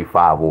bring an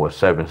 8-5 or a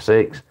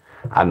 7-6.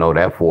 I know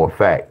that for a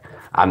fact.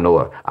 I know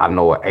a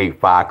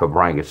 8-5 could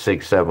bring a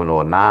 6-7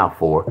 or a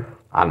 9-4.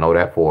 I know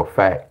that for a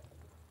fact.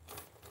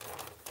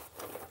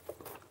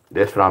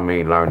 That's what I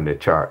mean learning the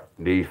chart.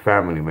 These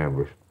family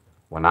members.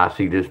 When I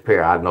see this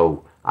pair, I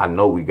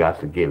know we got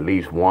to get at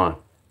least 1,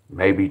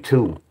 maybe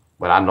 2.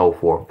 But I know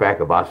for a fact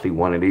if I see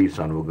one of these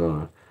son of a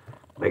guns,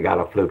 they got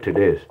to flip to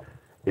this.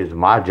 It's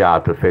my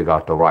job to figure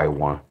out the right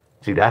one.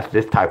 See, that's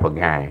this type of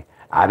game.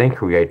 I didn't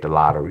create the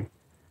lottery.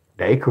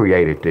 They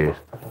created this.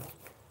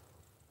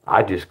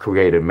 I just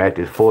created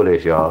methods for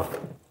this, y'all.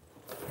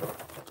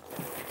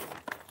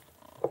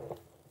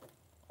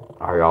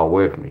 Are y'all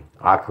with me?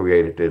 I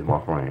created this,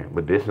 my friend.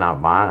 But this not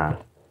mine.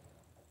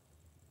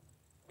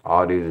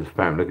 All these is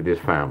family. Look at this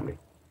family.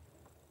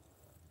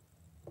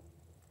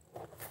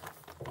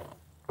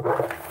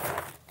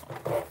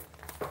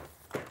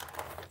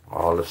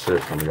 All the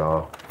system,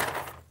 y'all.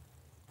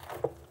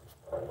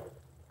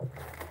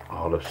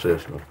 All the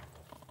system.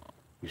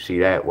 You see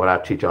that? What I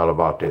teach y'all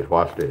about this.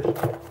 Watch this.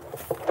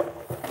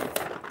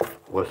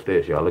 What's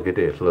this, y'all? Look at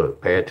this.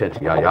 Look. Pay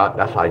attention, y'all.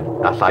 That's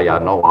how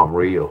y'all know I'm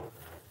real.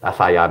 That's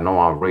how y'all know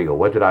I'm real.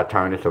 What did I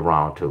turn this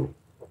around to?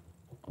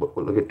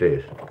 Look at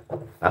this.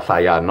 That's how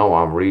y'all know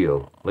I'm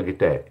real. Look at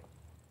that.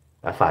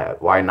 That's how.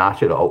 Why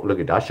not? Look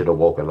at that. I should have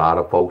woke a lot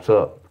of folks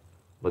up.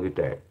 Look at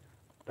that.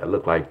 That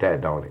look like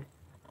that, don't it?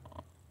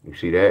 You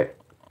see that?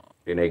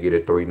 Then they get a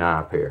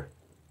 3-9 pair.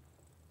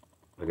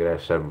 Look at that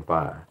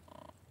 7-5.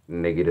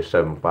 Then they get a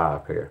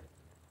 7-5 pair.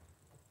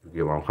 You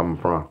get where I'm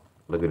coming from?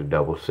 Look at the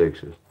double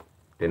 6s.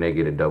 Then they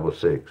get a double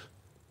 6.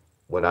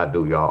 What I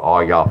do, y'all?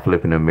 All y'all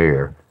flipping the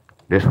mirror.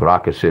 This is what I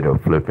consider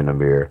flipping the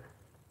mirror.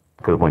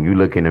 Because when you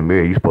look in the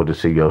mirror, you're supposed to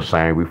see your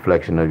same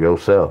reflection of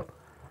yourself.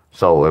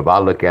 So if I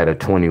look at a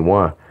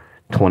 21,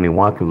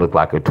 21 can look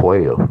like a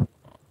 12.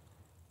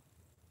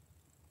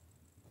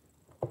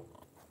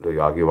 Do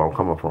y'all get where I'm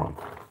coming from?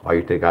 Why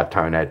you think I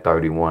turned that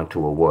 31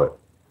 to a what?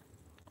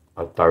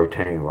 A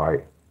 13,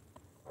 right?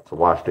 So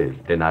watch this.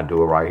 Then I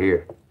do it right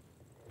here.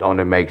 Don't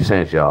it make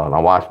sense, y'all?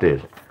 Now watch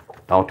this.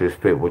 Don't this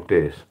fit with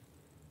this?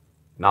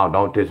 Now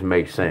don't this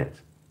make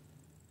sense?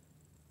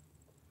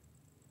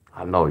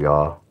 I know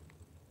y'all.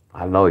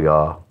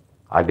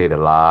 I did a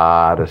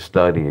lot of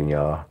studying,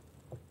 y'all.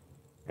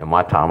 In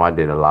my time, I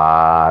did a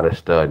lot of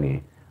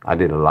studying. I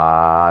did a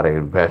lot of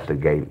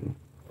investigating.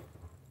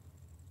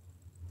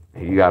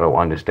 And you got to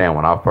understand,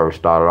 when I first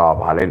started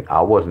off,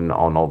 I wasn't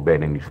on no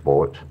bet any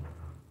sports.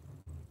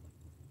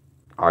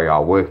 Are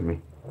y'all with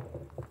me?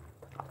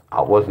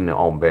 I wasn't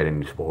on bet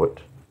any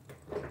sports.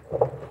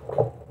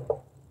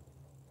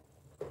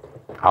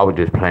 I was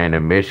just playing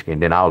in Michigan.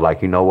 Then I was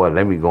like, you know what?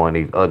 Let me go in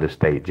these other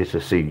states just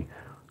to see.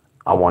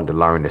 I wanted to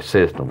learn the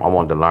system. I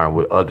wanted to learn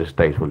what other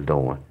states was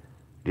doing.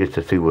 just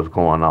to see what's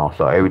going on.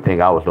 So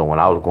everything I was doing when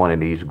I was going in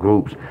these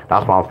groups,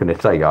 that's what I'm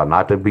finna say, y'all.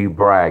 Not to be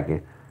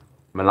bragging.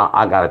 Man,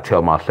 I gotta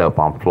tell myself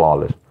I'm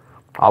flawless.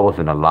 I was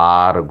in a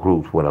lot of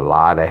groups with a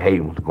lot of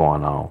hate was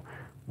going on.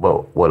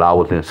 But when I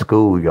was in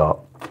school,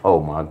 y'all,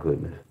 oh my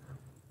goodness.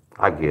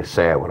 I get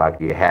sad when I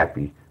get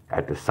happy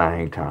at the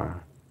same time.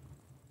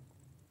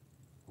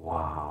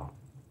 Wow.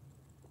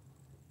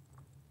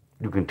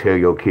 You can tell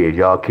your kids,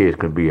 y'all kids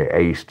can be an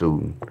A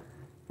student.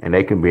 And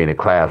they can be in a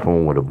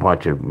classroom with a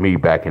bunch of me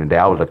back in the day.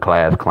 I was a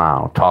class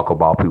clown, talk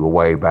about people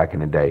way back in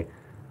the day.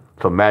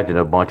 So imagine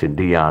a bunch of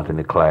Deons in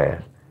the class.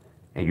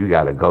 And you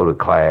got to go to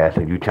class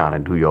and you trying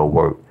to do your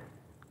work.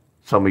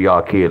 Some of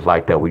y'all kids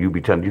like that where you be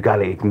telling you got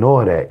to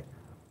ignore that.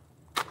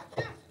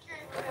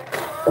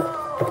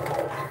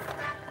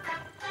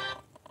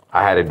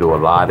 I had to do a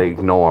lot of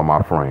ignoring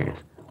my friends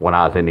when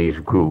I was in these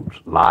groups.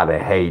 A lot of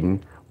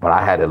hating, but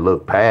I had to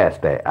look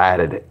past that.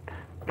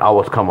 I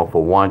was coming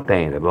for one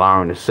thing, to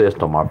learn the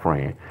system, my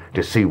friend,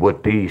 to see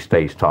what these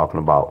states talking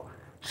about.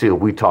 See if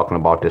we talking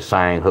about the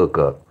same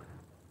hookup.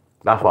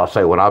 That's why I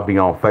say when I be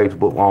on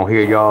Facebook on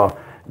here, y'all,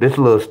 this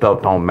little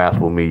stuff don't mess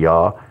with me,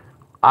 y'all.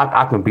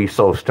 I can be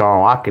so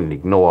strong, I can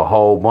ignore a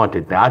whole bunch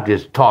of things. I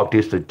just talk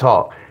this to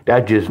talk.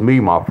 That's just me,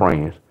 my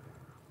friends.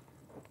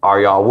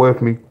 Are y'all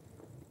with me?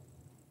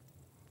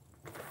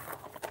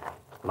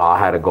 No, I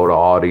had to go to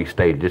all these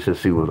states just to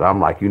see what I'm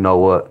like, you know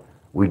what?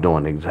 We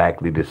doing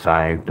exactly the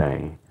same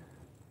thing.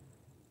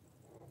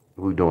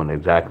 We doing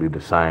exactly the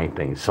same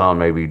thing. Some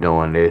may be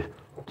doing this,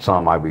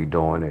 some might be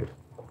doing this.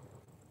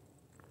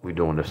 We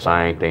doing the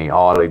same thing.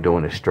 All they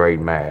doing is straight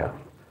math.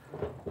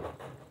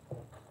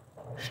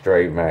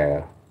 Straight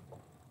math.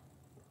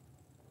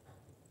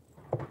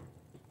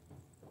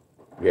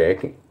 Yeah, it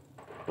can,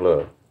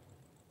 look.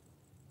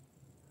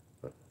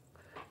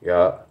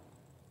 Yeah.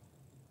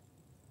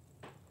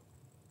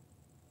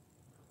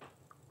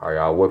 Are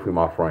y'all with me,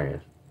 my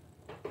friends?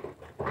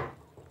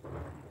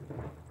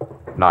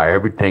 Now,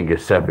 everything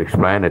is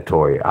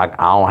self-explanatory. I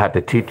don't have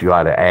to teach you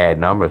how to add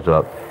numbers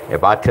up.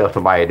 If I tell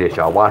somebody this,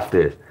 y'all watch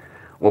this.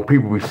 When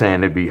people be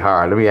saying it be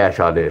hard, let me ask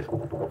y'all this.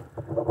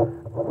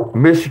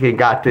 Michigan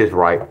got this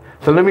right.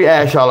 So let me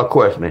ask y'all a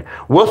question.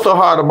 What's so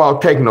hard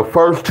about taking the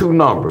first two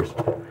numbers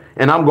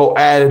and I'm going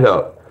to add it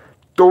up?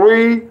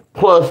 3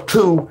 plus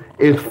 2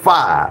 is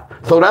 5.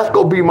 So that's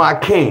going to be my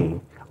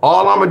king.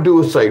 All I'm going to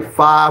do is say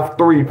 5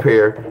 3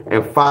 pair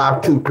and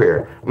 5 2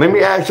 pair. Let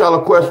me ask y'all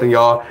a question,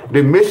 y'all.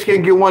 Did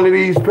Michigan get one of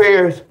these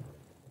pairs?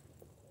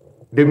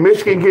 Did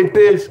Michigan get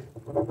this?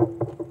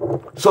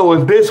 So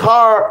is this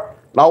hard?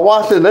 Now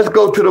watch this. Let's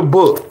go to the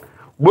book.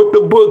 What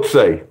the book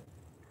say?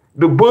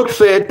 The book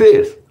said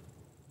this.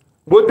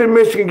 What did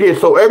Michigan get?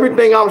 So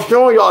everything I'm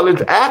showing y'all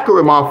is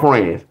accurate, my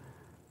friends.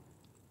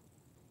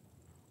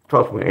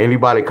 Trust me,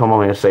 anybody come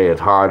on here and say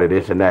it's hard or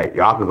this and that,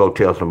 y'all can go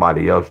tell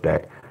somebody else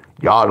that.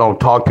 Y'all don't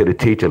talk to the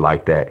teacher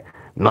like that.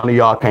 None of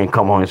y'all can't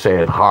come on and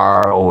say it's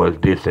hard or it's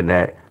this and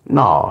that.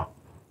 No,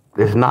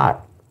 it's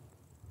not.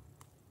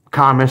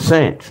 Common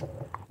sense.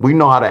 We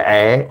know how to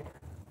add.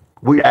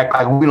 We act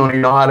like we don't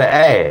even know how to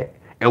add.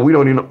 And we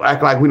don't even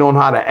act like we don't know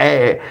how to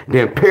add,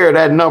 then pair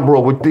that number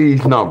up with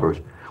these numbers.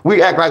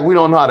 We act like we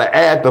don't know how to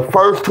add the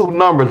first two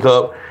numbers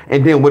up,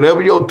 and then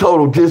whatever your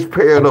total, just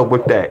pair it up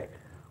with that.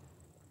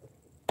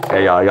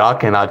 Hey, y'all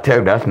cannot tell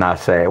me that's not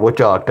sad. What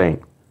y'all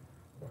think?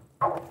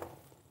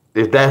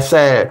 Is that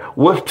sad?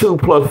 What's 2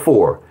 plus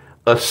 4?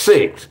 A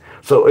 6.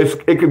 So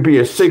it could be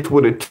a 6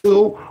 with a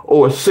 2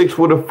 or a 6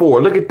 with a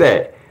 4. Look at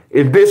that.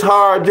 Is this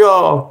hard,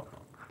 y'all?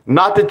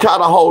 Not to try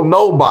to hold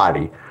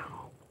nobody.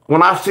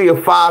 When I see a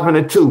 5 and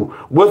a 2,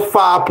 what's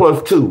 5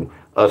 plus 2?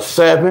 A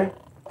 7.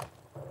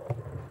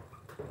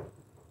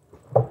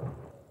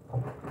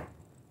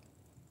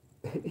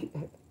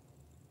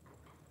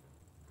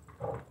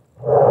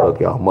 Look,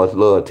 y'all, much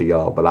love to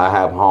y'all, but I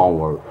have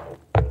homework.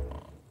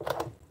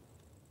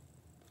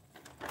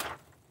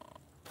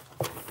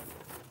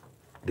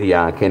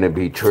 Deon, can it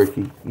be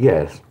tricky?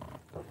 Yes.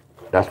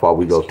 That's why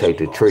we go take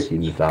the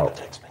trickiness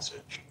out.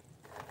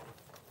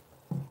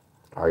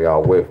 Are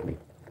y'all with me?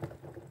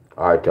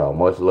 All right, y'all.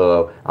 Much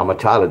love. I'm gonna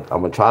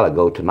try to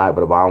go tonight,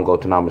 but if I don't go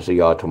tonight, I'm gonna see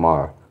y'all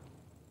tomorrow.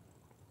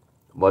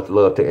 Much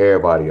love to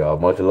everybody, y'all.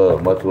 Much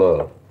love. Much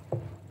love.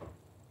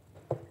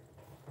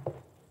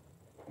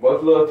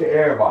 Much love to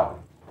everybody.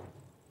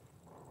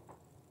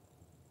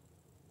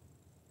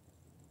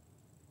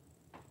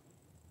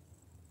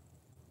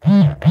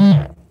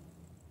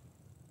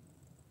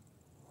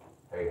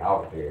 Hey,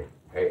 out there.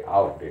 Hey,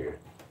 out there.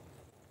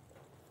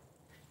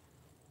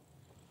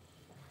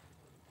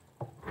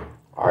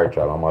 All right,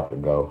 y'all. I'm about to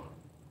go.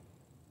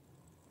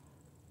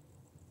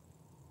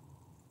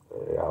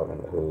 Hey, out in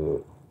the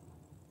hood.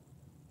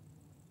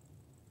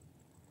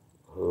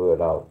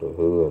 Hood out. The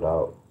hood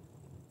out.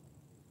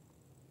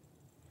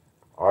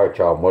 All right,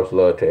 y'all. Much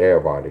love to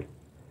everybody.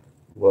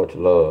 Much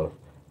love.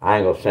 I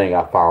ain't gonna sing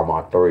I found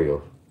my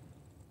thrills.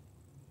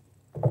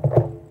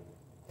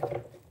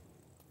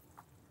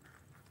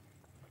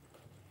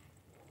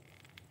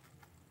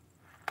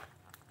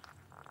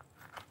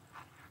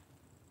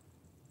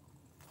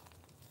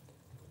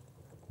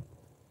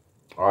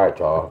 All right,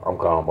 y'all. I'm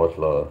calm. Much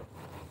love.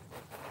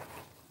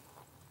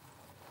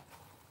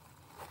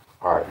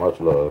 All right, much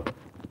love.